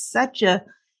ear, was such a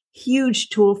huge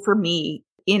tool for me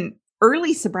in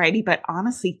early sobriety, but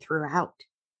honestly throughout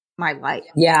my life.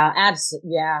 Yeah,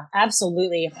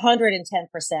 absolutely.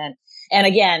 110%. And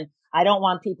again, I don't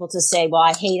want people to say, well,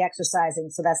 I hate exercising,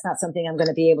 so that's not something I'm going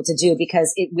to be able to do,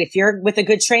 because if you're with a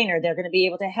good trainer, they're going to be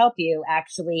able to help you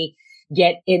actually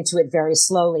get into it very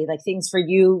slowly. Like things for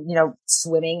you,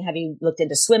 swimming. Have you looked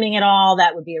into swimming at all?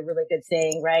 That would be a really good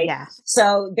thing, right? Yeah.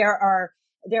 So there are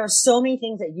so many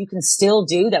things that you can still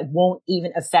do that won't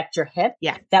even affect your hip.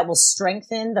 Yeah. That will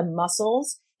strengthen the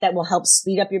muscles, that will help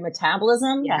speed up your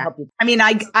metabolism. Yeah. Help you. I mean,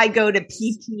 I go to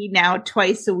PT now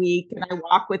twice a week and I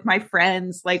walk with my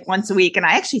friends like once a week, and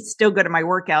I actually still go to my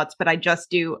workouts, but I just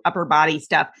do upper body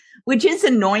stuff, which is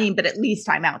annoying, but at least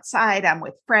I'm outside. I'm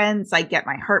with friends. I get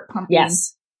my heart pumping.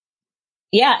 Yes.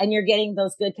 Yeah. And you're getting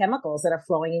those good chemicals that are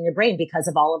flowing in your brain because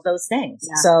of all of those things.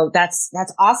 Yeah. So that's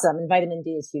awesome. And vitamin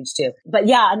D is huge too. But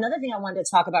yeah, another thing I wanted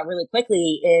to talk about really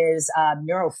quickly is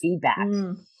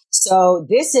neurofeedback. So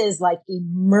this is like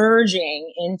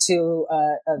emerging into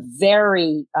a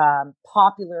very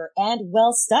popular and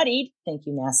well-studied, thank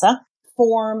you, NASA,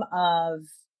 form of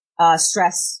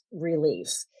stress relief.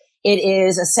 It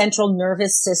is a central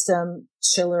nervous system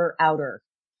chiller outer,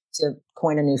 to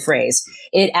coin a new phrase.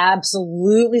 It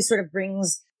absolutely sort of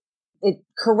it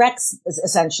corrects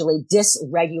essentially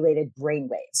dysregulated brain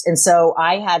waves. And so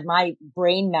I had my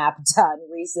brain map done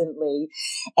recently,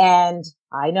 and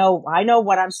I know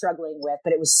what I'm struggling with,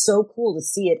 but it was so cool to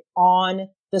see it on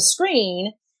the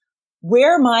screen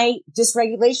where my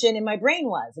dysregulation in my brain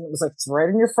was. And it was like, it's right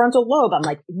in your frontal lobe. I'm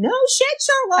like, no shit,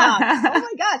 Sherlock. Oh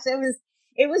my gosh.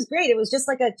 It was great. It was just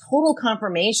like a total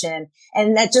confirmation.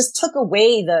 And that just took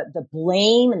away the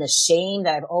blame and the shame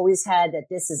that I've always had, that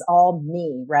this is all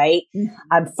me, right? Mm-hmm.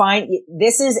 I'm fine.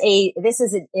 This is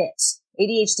an it.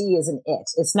 ADHD is an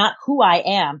it. It's not who I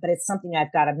am, but it's something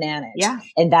I've got to manage. Yeah.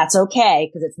 And that's okay,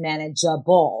 because it's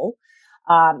manageable.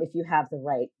 If you have the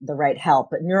right help,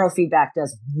 but neurofeedback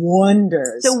does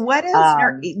wonders. So what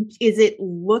is it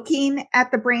looking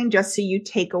at the brain just so you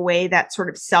take away that sort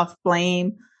of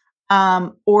self-blame?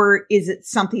 Or is it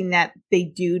something that they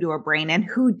do to a brain, and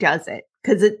who does it?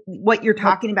 Because what you're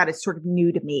talking about is sort of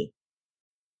new to me.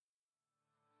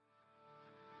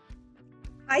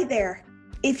 Hi there.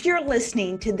 If you're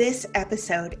listening to this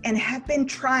episode and have been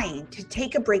trying to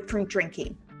take a break from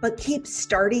drinking, but keep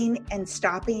starting and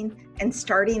stopping and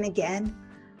starting again,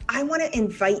 I want to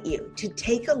invite you to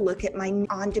take a look at my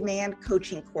on-demand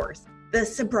coaching course, the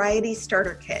Sobriety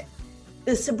Starter Kit.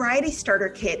 The Sobriety Starter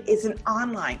Kit is an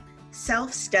online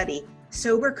self-study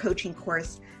sober coaching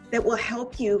course that will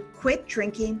help you quit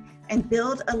drinking and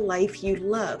build a life you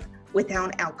love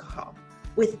without alcohol,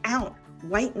 without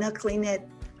white-knuckling it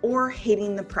or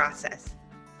hating the process.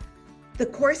 The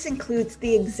course includes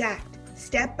the exact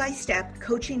step-by-step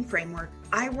coaching framework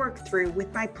I work through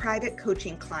with my private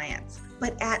coaching clients,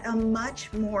 but at a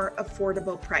much more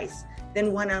affordable price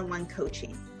than one-on-one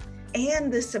coaching.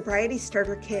 And the Sobriety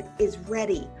Starter Kit is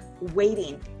ready,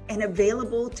 waiting, and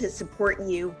available to support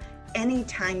you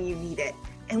anytime you need it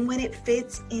and when it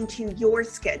fits into your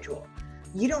schedule.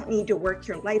 You don't need to work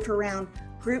your life around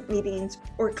group meetings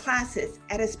or classes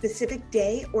at a specific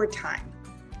day or time.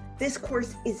 This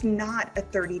course is not a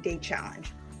 30-day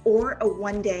challenge or a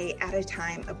one-day at a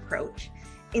time approach.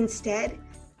 Instead,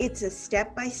 it's a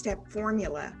step-by-step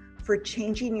formula for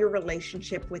changing your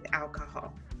relationship with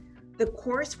alcohol. The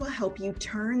course will help you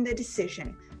turn the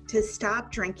decision to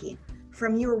stop drinking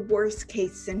from your worst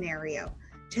case scenario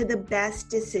to the best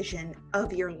decision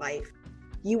of your life.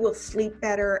 You will sleep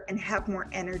better and have more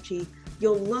energy.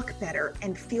 You'll look better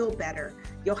and feel better.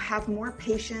 You'll have more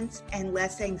patience and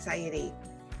less anxiety.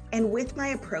 And with my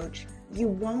approach, you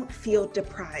won't feel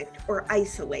deprived or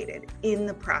isolated in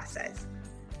the process.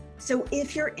 So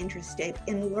if you're interested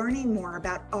in learning more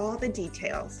about all the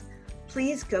details,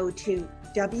 please go to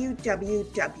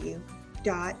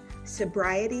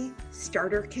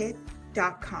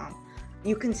www.sobrietystarterkit.com.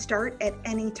 You can start at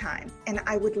any time, and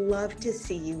I would love to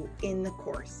see you in the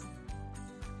course.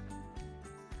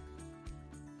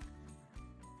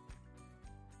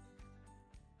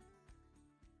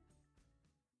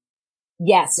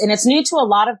 Yes. And it's new to a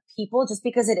lot of people just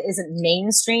because it isn't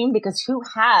mainstream, because who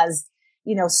has,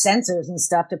 sensors and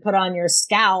stuff to put on your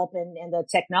scalp and the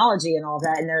technology and all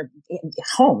that in their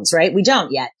homes, right? We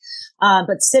don't yet.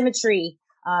 But Symmetry,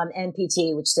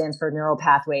 NPT, which stands for Neural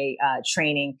Pathway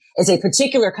Training, is a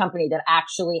particular company that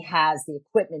actually has the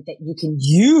equipment that you can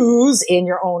use in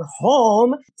your own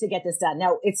home to get this done.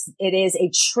 Now, it is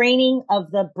a training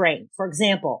of the brain. For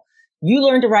example, you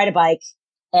learn to ride a bike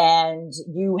and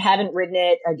you haven't ridden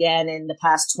it again in the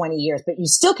past 20 years, but you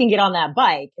still can get on that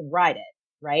bike and ride it,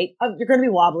 right? You're going to be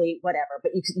wobbly, whatever,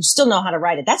 but you still know how to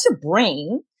ride it. That's your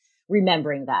brain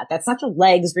remembering that. That's not your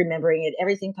legs remembering it.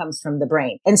 Everything comes from the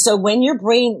brain. And so when your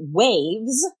brain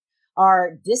waves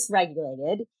are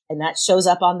dysregulated, and that shows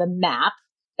up on the map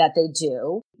that they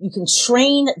do, you can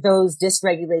train those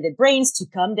dysregulated brains to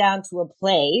come down to a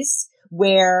place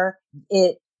where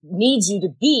it needs you to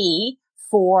be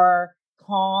for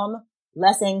calm,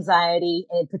 less anxiety,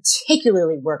 and it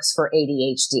particularly works for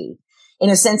ADHD in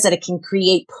a sense that it can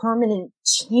create permanent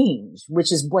change,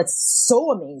 which is what's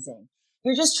so amazing.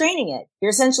 You're just training it.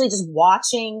 You're essentially just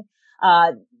watching,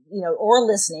 or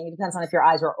listening. It depends on if your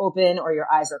eyes are open or your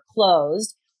eyes are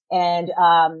closed. And,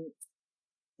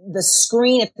 the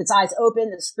screen, if its eyes open,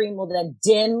 the screen will then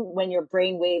dim when your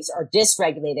brain waves are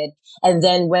dysregulated. And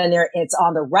then when it's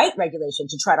on the right regulation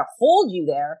to try to hold you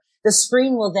there, the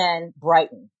screen will then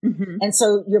brighten. Mm-hmm. And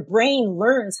so your brain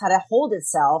learns how to hold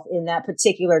itself in that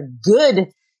particular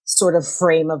good sort of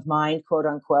frame of mind, quote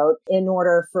unquote, in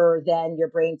order for then your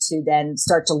brain to then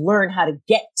start to learn how to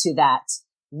get to that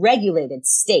regulated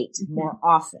state more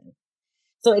often.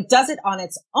 So it does it on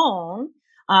its own.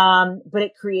 But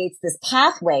it creates this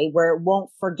pathway where it won't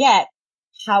forget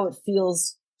how it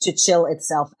feels to chill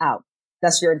itself out.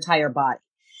 That's your entire body.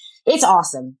 It's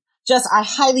awesome. I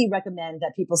highly recommend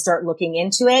that people start looking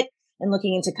into it and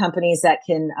looking into companies that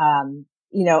can,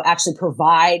 actually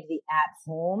provide the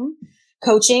at-home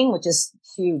coaching, which is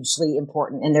hugely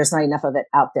important. And there's not enough of it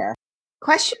out there.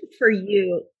 Question for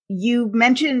you. You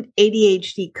mentioned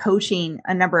ADHD coaching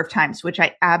a number of times, which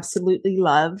I absolutely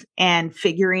love, and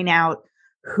figuring out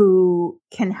who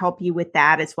can help you with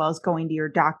that, as well as going to your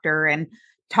doctor and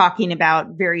talking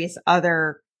about various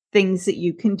other things that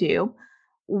you can do.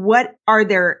 What are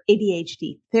there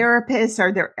ADHD therapists?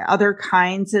 Are there other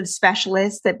kinds of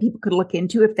specialists that people could look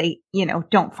into if they,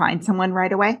 don't find someone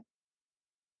right away?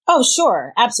 Oh,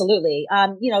 sure. Absolutely.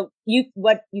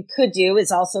 What you could do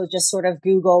is also just sort of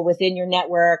Google within your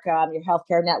network, your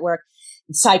healthcare network,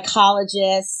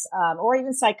 psychologists, or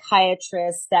even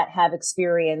psychiatrists that have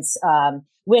experience,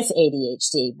 with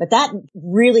ADHD. But that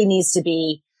really needs to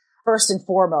be first and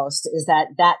foremost is that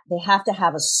they have to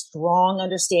have a strong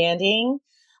understanding,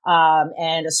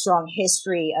 and a strong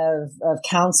history of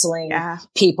counseling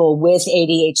people with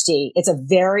ADHD. It's a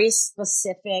very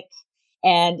specific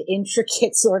and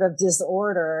intricate sort of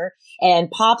disorder and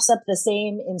pops up the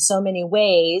same in so many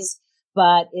ways,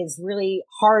 but is really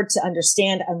hard to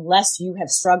understand unless you have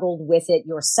struggled with it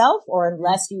yourself or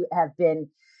unless you have been,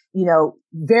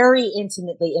 very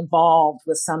intimately involved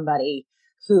with somebody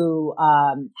who,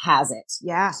 has it.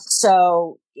 Yeah.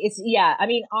 So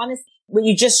honestly, what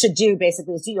you just should do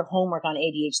basically is do your homework on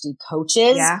ADHD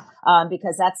coaches. Yeah.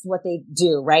 Because that's what they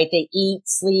do, right? They eat,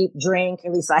 sleep, drink,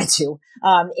 at least I do,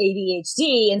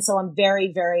 ADHD. And so I'm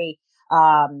very, very,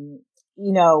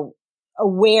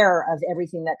 aware of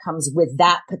everything that comes with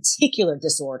that particular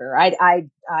disorder. I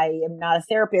am not a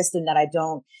therapist in that I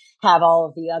don't have all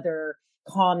of the other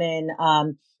common,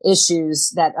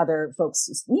 issues that other folks,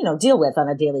 deal with on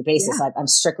a daily basis. Yeah. I'm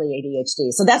strictly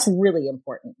ADHD. So that's really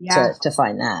important to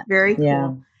find that. Very cool.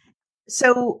 Yeah.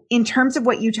 So in terms of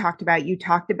what you talked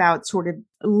about sort of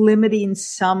limiting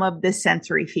some of the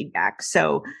sensory feedback.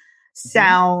 So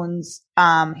sounds,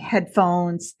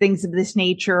 headphones, things of this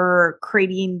nature,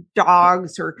 creating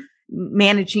dogs or,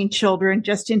 managing children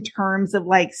just in terms of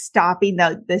like stopping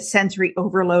the sensory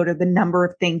overload of the number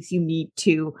of things you need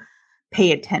to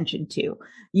pay attention to.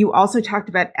 You also talked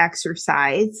about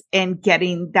exercise and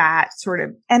getting that sort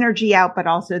of energy out, but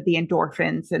also the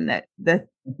endorphins and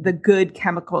the good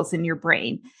chemicals in your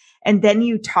brain. And then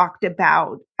you talked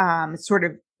about sort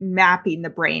of mapping the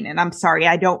brain. And I'm sorry,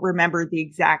 I don't remember the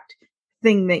exact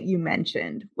thing that you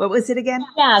mentioned. What was it again?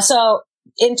 Yeah. So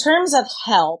in terms of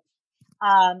help,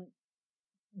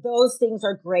 those things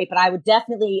are great, but I would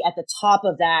definitely at the top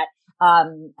of that,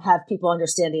 have people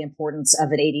understand the importance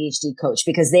of an ADHD coach,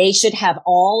 because they should have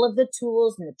all of the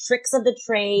tools and the tricks of the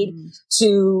trade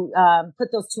to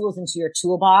put those tools into your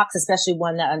toolbox, especially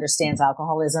one that understands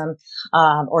alcoholism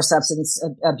or substance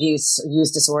abuse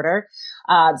use disorder.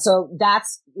 So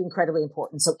that's incredibly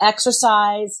important. So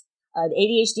exercise, an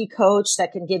ADHD coach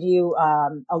that can give you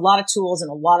a lot of tools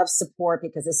and a lot of support,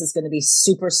 because this is going to be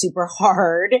super, super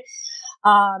hard.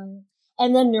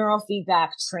 And then neurofeedback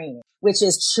training, which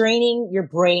is training your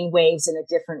brain waves in a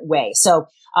different way. So,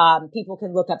 people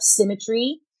can look up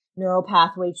symmetry,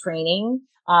 neuropathway training,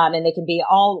 and they can be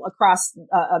all across,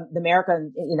 America,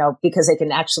 because they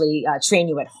can actually, train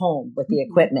you at home with the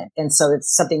equipment. And so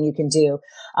it's something you can do,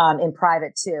 in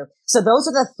private too. So those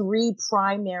are the three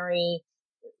primary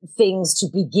things to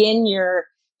begin your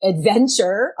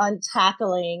adventure on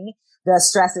tackling the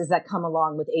stresses that come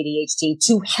along with ADHD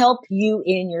to help you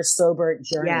in your sober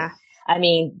journey. Yeah. I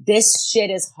mean, this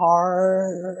shit is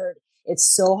hard.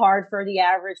 It's so hard for the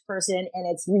average person, and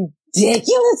it's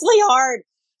ridiculously hard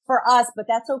for us, but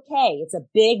that's okay. It's a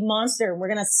big monster, and we're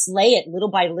going to slay it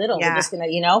little by little. Yeah. We're just going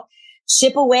to,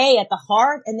 chip away at the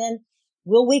heart, and then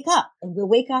we'll wake up, and we'll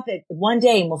wake up at one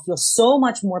day and we'll feel so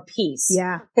much more peace.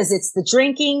 Yeah. Because it's the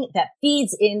drinking that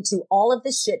feeds into all of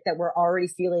the shit that we're already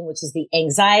feeling, which is the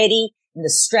anxiety and the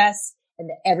stress and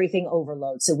the everything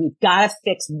overload. So we've got to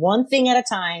fix one thing at a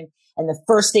time. And the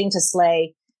first thing to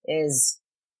slay is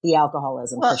the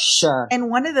alcoholism, for sure.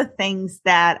 And one of the things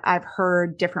that I've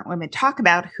heard different women talk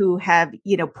about who have,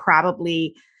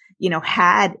 probably,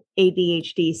 had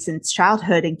ADHD since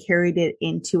childhood and carried it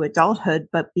into adulthood,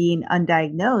 but being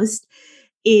undiagnosed,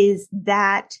 is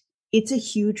that it's a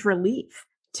huge relief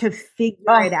to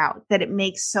figure it out, that it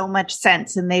makes so much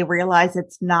sense and they realize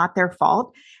it's not their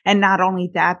fault. And not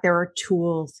only that, there are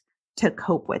tools to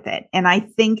cope with it. And I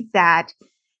think that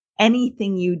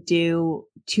anything you do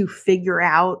to figure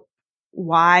out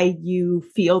why you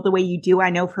feel the way you do.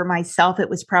 I know for myself, it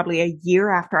was probably a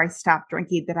year after I stopped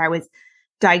drinking that I was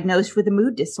diagnosed with a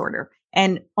mood disorder.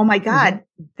 And oh my God,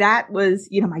 that was,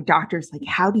 my doctor's like,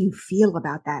 how do you feel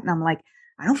about that? And I'm like,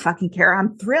 I don't fucking care.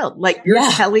 I'm thrilled. Like,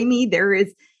 you're telling me there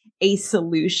is a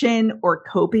solution or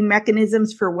coping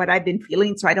mechanisms for what I've been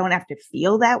feeling, so I don't have to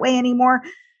feel that way anymore.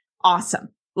 Awesome.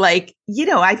 Like,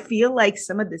 I feel like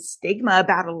some of the stigma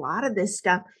about a lot of this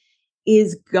stuff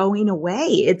is going away.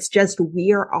 It's just,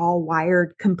 we are all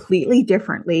wired completely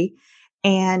differently.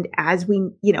 And as we,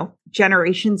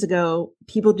 generations ago,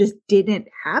 people just didn't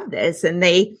have this and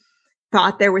they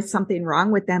thought there was something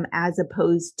wrong with them, as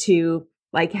opposed to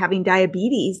like having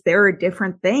diabetes. There are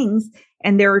different things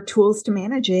and there are tools to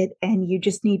manage it. And you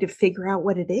just need to figure out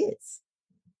what it is.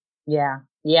 Yeah.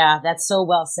 Yeah. That's so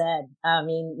well said. I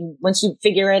mean, once you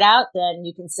figure it out, then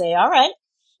you can say, all right,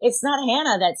 it's not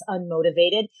Hannah that's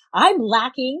unmotivated. I'm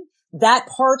lacking that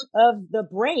part of the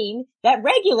brain that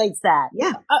regulates that.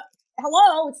 Yeah.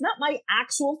 Hello. It's not my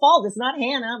actual fault. It's not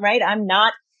Hannah, right? I'm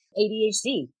not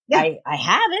ADHD. Yeah. I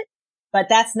have it, but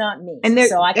that's not me. And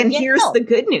so I can and get here's help. The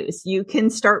good news. You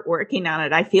can start working on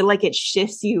it. I feel like it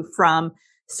shifts you from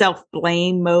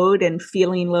self-blame mode and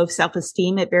feeling low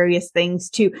self-esteem at various things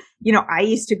to, I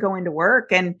used to go into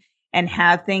work and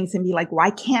have things and be like,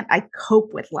 why can't I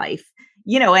cope with life?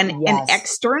 And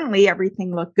externally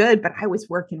everything looked good, but I was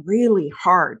working really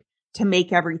hard to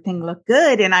make everything look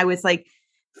good. And I was like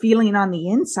feeling on the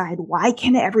inside, why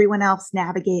can everyone else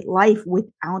navigate life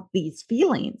without these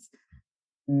feelings?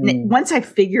 Once I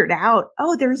figured out,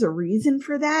 there's a reason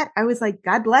for that, I was like,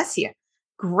 God bless you.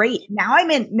 Great. Now I'm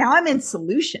in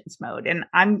solutions mode, and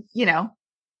I'm,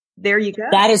 there you go.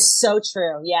 That is so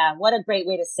true. Yeah. What a great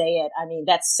way to say it. I mean,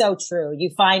 that's so true.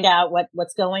 You find out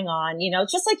what's going on,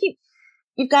 just like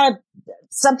you've got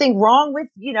something wrong with,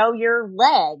 your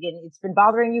leg and it's been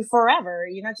bothering you forever.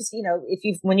 You're not just,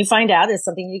 when you find out there's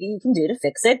something you can do to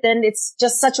fix it, then it's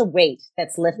just such a weight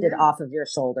that's lifted off of your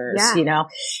shoulders,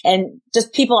 and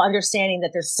just people understanding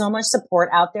that there's so much support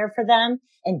out there for them,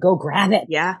 and go grab it.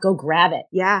 Yeah. Go grab it.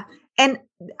 Yeah. And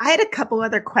I had a couple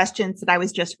other questions that I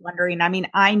was just wondering. I mean,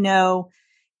 I know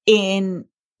in,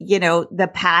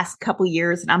 the past couple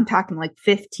years, and I'm talking like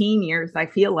 15 years, I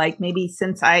feel like maybe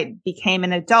since I became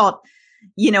an adult,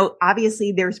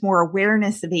 obviously there's more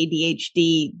awareness of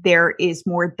ADHD. There is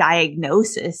more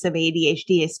diagnosis of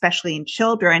ADHD, especially in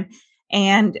children.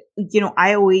 And,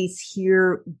 I always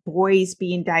hear boys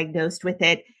being diagnosed with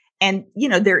it. And,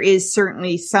 there is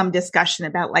certainly some discussion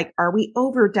about like, are we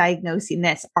over diagnosing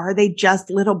this? Are they just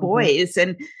little boys?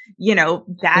 And,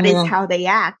 that is how they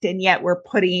act. And yet we're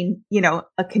putting,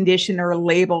 a condition or a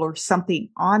label or something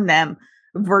on them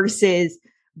versus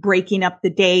breaking up the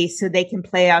day so they can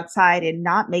play outside and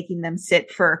not making them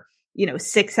sit for,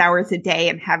 6 hours a day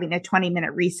and having a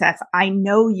 20-minute recess. I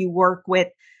know you work with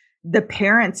the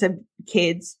parents of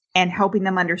kids and helping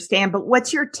them understand, but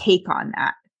what's your take on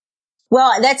that?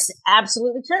 Well, that's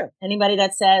absolutely true. Anybody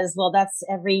that says, well, that's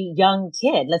every young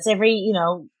kid, that's every,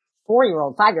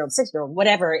 4-year-old, 5-year-old, 6-year-old,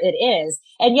 whatever it is.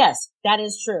 And yes, that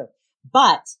is true.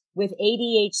 But with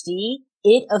ADHD,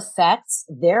 it affects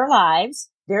their lives,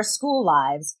 their school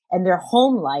lives, and their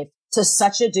home life to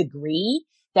such a degree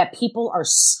that people are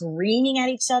screaming at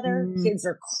each other. Kids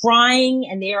are crying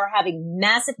and they are having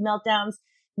massive meltdowns,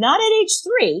 not at age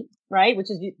 3, right? Which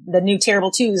is the new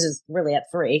terrible 2s is really at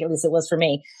 3. At least it was for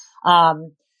me.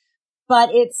 But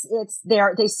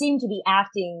they seem to be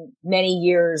acting many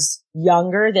years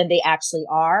younger than they actually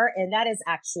are. And that is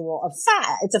a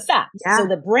fact. It's a fact. Yeah. So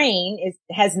the brain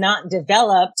has not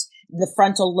developed the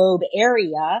frontal lobe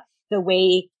area the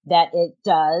way that it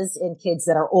does in kids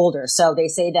that are older. So they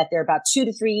say that they're about 2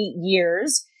 to 3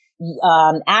 years,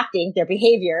 their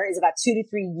behavior is about 2 to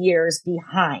 3 years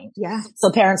behind. Yeah.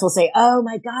 So parents will say, oh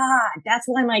my God, that's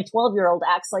why my 12-year-old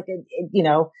acts like a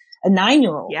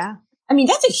 9-year-old. Yeah. I mean,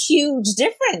 that's a huge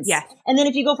difference. Yeah. And then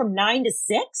if you go from 9 to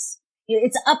 6,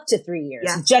 it's up to 3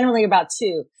 years, generally about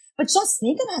 2. But just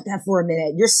think about that for a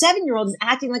minute. Your 7-year-old is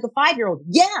acting like a 5-year-old.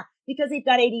 Yeah. Because they've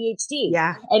got ADHD.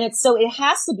 Yeah. And it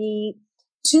has to be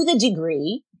to the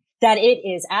degree that it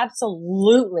is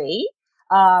absolutely,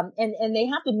 and they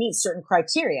have to meet certain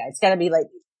criteria. It's got to be like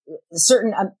a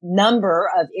certain number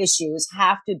of issues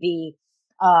have to be,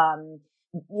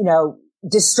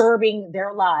 disturbing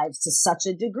their lives to such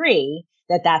a degree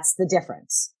that that's the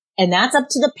difference. And that's up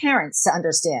to the parents to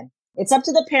understand. It's up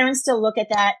to the parents to look at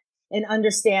that and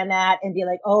understand that and be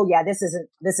like, oh yeah, this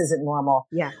isn't normal.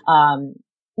 Yeah.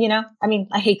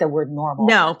 I hate the word normal.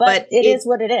 No, but it is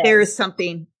what it is. There is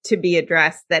something to be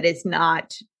addressed that is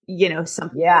not,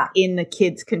 something in the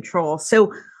kid's control.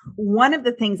 So one of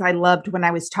the things I loved when I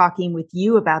was talking with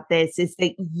you about this is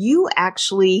that you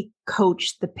actually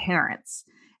coach the parents.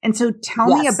 And so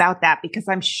tell me about that, because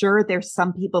I'm sure there's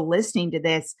some people listening to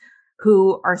this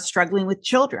who are struggling with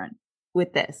children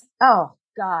with this. Oh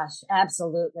gosh,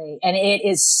 absolutely. And it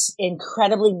is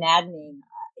incredibly maddening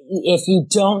if you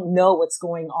don't know what's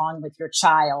going on with your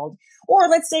child, or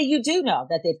let's say you do know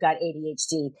that they've got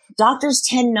ADHD. Doctors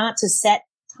tend not to set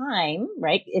time,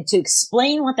 right, to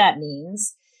explain what that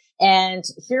means. And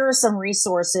here are some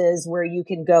resources where you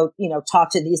can go,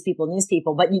 talk to these people and these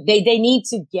people, but they need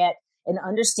to get an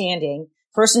understanding,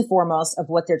 first and foremost, of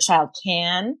what their child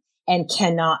can and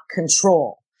cannot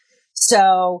control.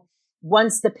 So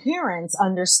once the parents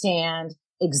understand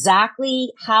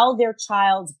exactly how their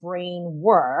child's brain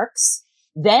works,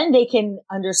 then they can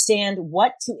understand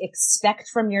what to expect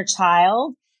from your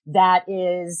child. That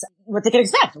is what they can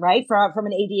expect, right? From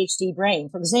an ADHD brain.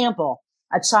 For example,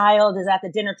 a child is at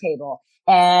the dinner table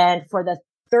and for the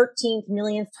 13th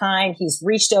millionth time, he's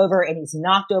reached over and he's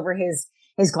knocked over his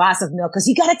glass of milk because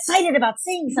he got excited about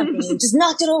saying something and just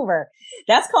knocked it over.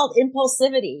 That's called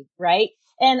impulsivity, right?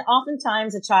 And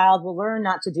oftentimes a child will learn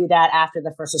not to do that after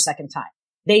the first or second time.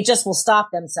 They just will stop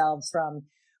themselves from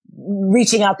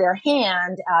reaching out their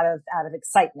hand out of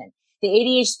excitement. The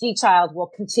ADHD child will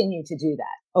continue to do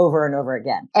that over and over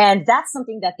again. And that's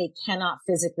something that they cannot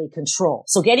physically control.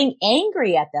 So getting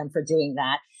angry at them for doing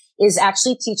that is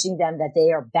actually teaching them that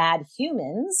they are bad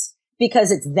humans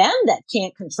because it's them that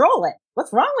can't control it.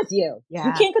 What's wrong with you? Yeah.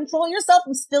 You can't control yourself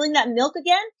from spilling that milk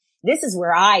again? This is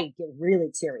where I get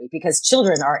really teary because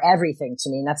children are everything to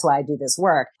me. And that's why I do this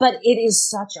work. But it is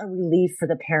such a relief for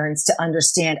the parents to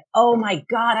understand, oh my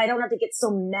God, I don't have to get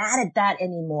so mad at that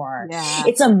anymore. Yeah.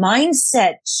 It's a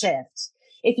mindset shift.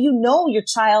 If you know your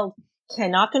child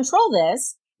cannot control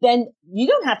this, then you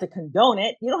don't have to condone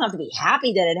it. You don't have to be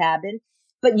happy that it happened,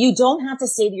 but you don't have to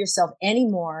say to yourself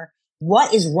anymore,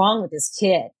 what is wrong with this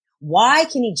kid? Why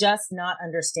can he just not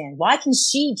understand? Why can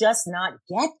she just not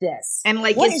get this? And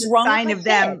like, what is a sign of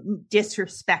them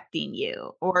disrespecting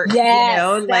you, or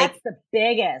yes, that's the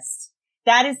biggest.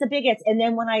 That is the biggest. And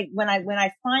then when I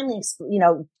finally,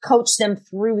 coach them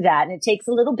through that, and it takes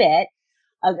a little bit,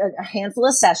 a handful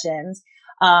of sessions,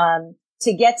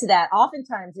 to get to that.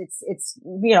 Oftentimes it's,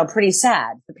 pretty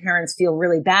sad. The parents feel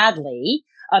really badly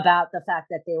about the fact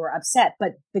that they were upset.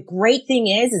 But the great thing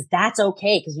is that's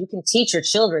okay, because you can teach your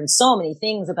children so many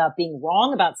things about being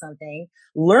wrong about something,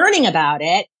 learning about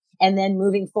it, and then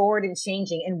moving forward and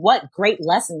changing. And what great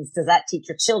lessons does that teach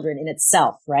your children in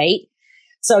itself, right?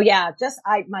 So yeah,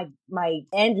 my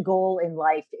end goal in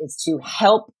life is to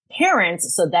help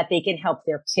parents so that they can help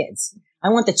their kids. I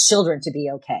want the children to be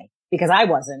okay, because I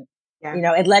wasn't.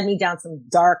 Yeah. It led me down some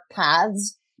dark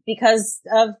paths because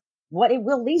of what it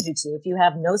will lead you to if you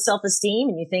have no self-esteem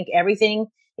and you think everything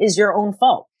is your own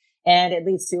fault. And it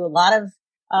leads to a lot of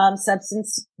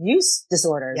substance use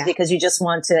disorders because you just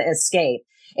want to escape.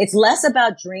 It's less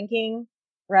about drinking,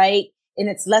 right? And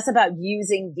it's less about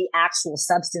using the actual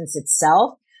substance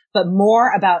itself, but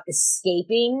more about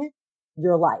escaping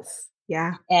your life.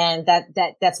 Yeah. And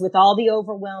that's with all the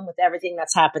overwhelm, with everything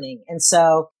that's happening. And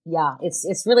so, yeah,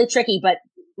 it's really tricky. But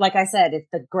like I said,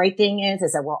 the great thing is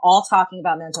that we're all talking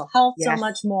about mental health so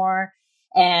much more.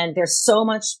 And there's so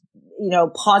much,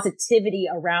 positivity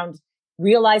around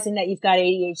realizing that you've got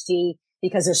ADHD,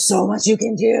 because there's so much you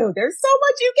can do. There's so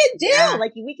much you can do. Yeah.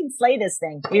 Like, we can slay this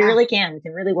thing. We really can. We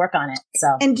can really work on it.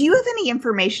 So. And do you have any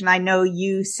information? I know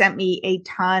you sent me a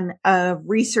ton of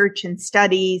research and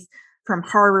studies from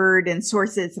Harvard and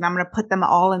sources, and I'm going to put them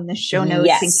all in the show notes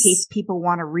in case people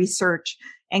want to research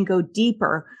and go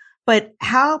deeper. But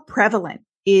how prevalent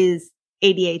is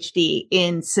ADHD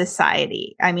in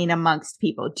society? I mean, amongst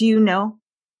people, do you know?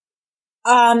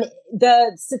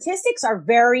 The statistics are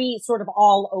very sort of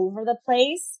all over the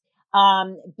place,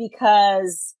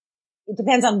 because it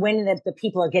depends on when the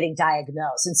people are getting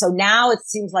diagnosed. And so now it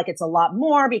seems like it's a lot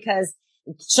more because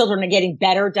children are getting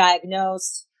better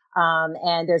diagnosed.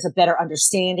 And there's a better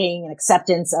understanding and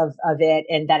acceptance of it,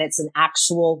 and that it's an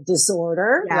actual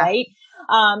disorder, right?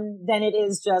 Than it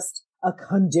is just a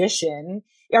condition.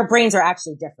 Our brains are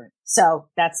actually different. So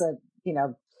that's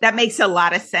that makes a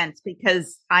lot of sense,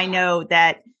 because I know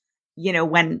that,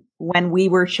 when we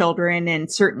were children,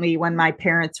 and certainly when my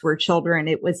parents were children,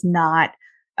 it was not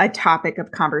a topic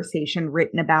of conversation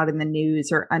written about in the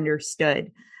news or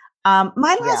understood.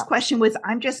 My last question was,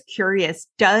 I'm just curious,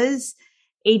 does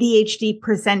ADHD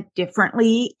present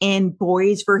differently in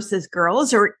boys versus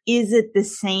girls, or is it the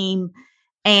same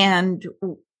and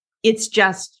it's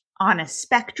just on a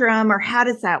spectrum, or how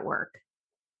does that work?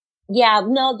 Yeah,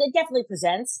 no, it definitely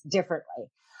presents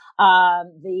differently.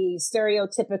 The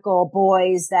stereotypical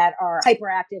boys that are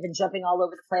hyperactive and jumping all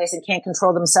over the place and can't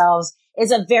control themselves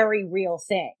is a very real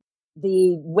thing.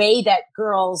 The way that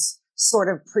girls sort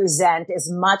of present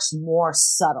is much more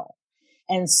subtle.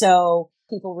 And so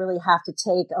people really have to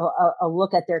take a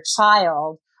look at their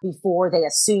child before they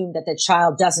assume that the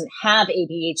child doesn't have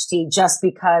ADHD just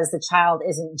because the child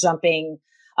isn't jumping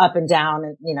up and down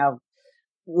and,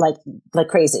 like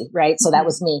crazy, right? So that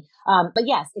was me. But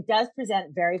yes, it does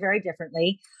present very, very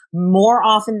differently. More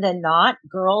often than not,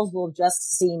 girls will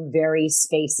just seem very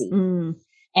spacey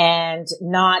and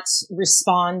not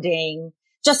responding,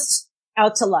 just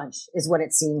out to lunch is what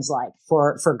it seems like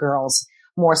for girls,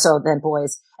 more so than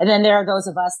boys. And then there are those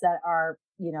of us that are,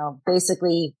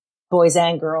 basically boys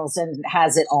and girls and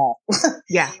has it all.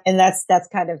 Yeah. And that's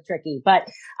kind of tricky, but,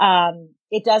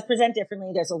 it does present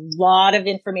differently. There's a lot of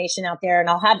information out there, and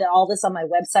I'll have all this on my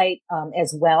website,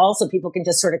 as well. So people can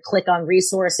just sort of click on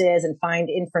resources and find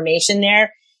information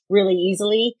there really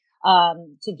easily,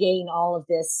 to gain all of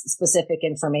this specific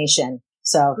information.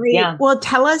 So, yeah. Well,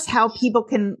 tell us how people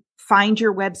can find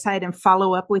your website and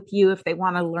follow up with you if they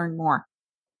want to learn more.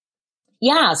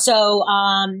 Yeah. So,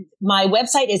 my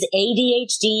website is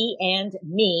ADHD and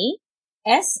Me,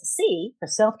 SC for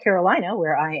South Carolina,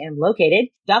 where I am located,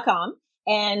 .com.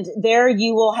 And there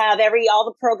you will have all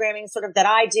the programming sort of that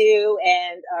I do,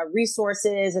 and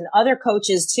resources and other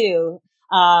coaches too.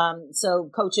 So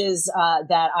coaches,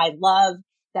 that I love,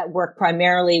 that work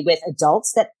primarily with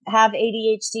adults that have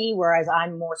ADHD, whereas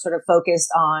I'm more sort of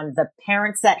focused on the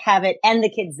parents that have it and the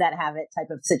kids that have it type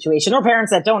of situation, or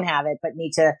parents that don't have it, but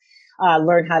need to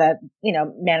learn how to,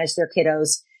 manage their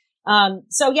kiddos.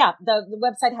 So yeah, the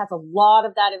website has a lot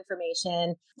of that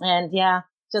information, and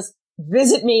just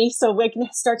visit me so we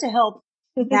can start to help.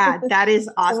 Yeah, that is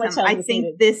awesome. So I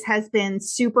think this has been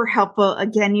super helpful.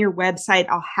 Again, your website,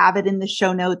 I'll have it in the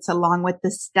show notes along with the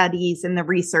studies and the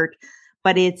research,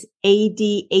 but it's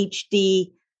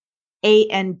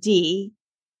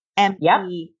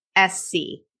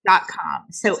ADHDandMeSC.com.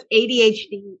 So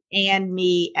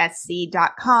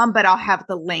ADHDandMeSC.com, but I'll have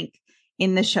the link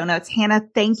in the show notes. Hannah,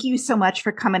 thank you so much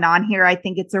for coming on here. I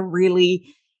think it's a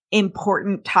really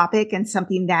important topic and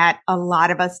something that a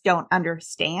lot of us don't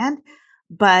understand.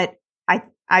 But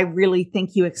I really think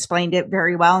you explained it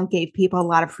very well and gave people a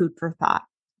lot of food for thought.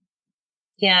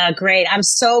 Yeah, great. I'm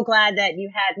so glad that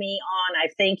you had me on. I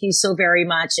thank you so very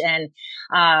much. And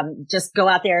just go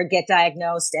out there, get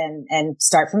diagnosed, and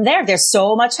start from there. There's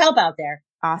so much help out there.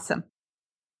 Awesome.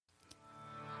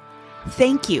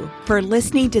 Thank you for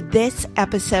listening to this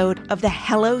episode of the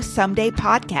Hello Someday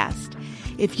podcast.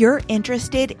 If you're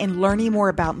interested in learning more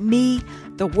about me,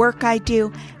 the work I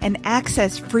do, and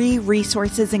access free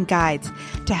resources and guides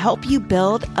to help you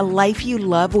build a life you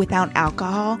love without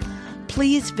alcohol,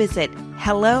 please visit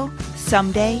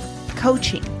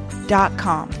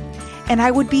hellosomedaycoaching.com. And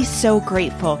I would be so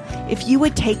grateful if you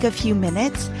would take a few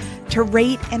minutes to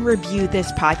rate and review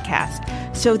this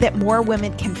podcast so that more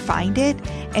women can find it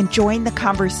and join the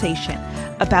conversation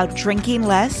about drinking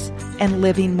less and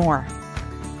living more.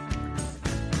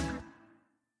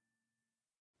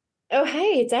 Oh,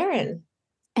 hey, it's Erin.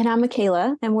 And I'm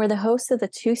Michaela, and we're the hosts of the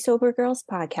Two Sober Girls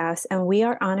podcast, and we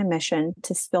are on a mission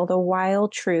to spill the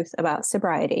wild truth about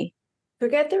sobriety.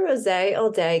 Forget the rosé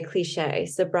all day cliche.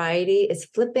 Sobriety is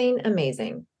flipping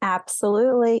amazing.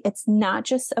 Absolutely. It's not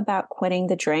just about quitting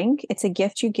the drink. It's a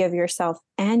gift you give yourself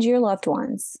and your loved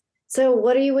ones. So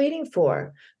what are you waiting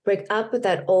for? Break up with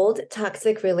that old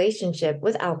toxic relationship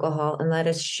with alcohol and let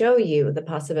us show you the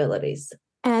possibilities.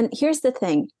 And here's the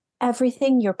thing.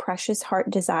 Everything your precious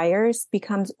heart desires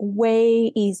becomes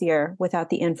way easier without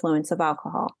the influence of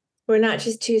alcohol. We're not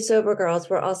just two sober girls,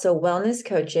 we're also wellness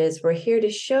coaches. We're here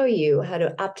to show you how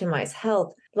to optimize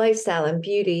health, lifestyle, and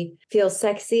beauty, feel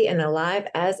sexy and alive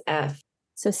as F.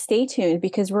 So stay tuned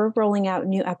because we're rolling out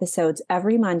new episodes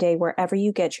every Monday wherever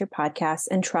you get your podcasts,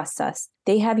 and trust us,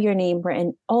 they have your name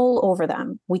written all over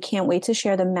them. We can't wait to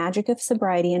share the magic of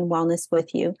sobriety and wellness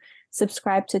with you.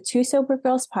 Subscribe to Two Sober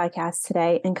Girls podcast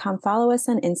today and come follow us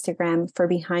on Instagram for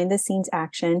behind the scenes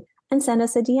action and send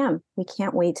us a DM. We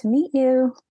can't wait to meet you.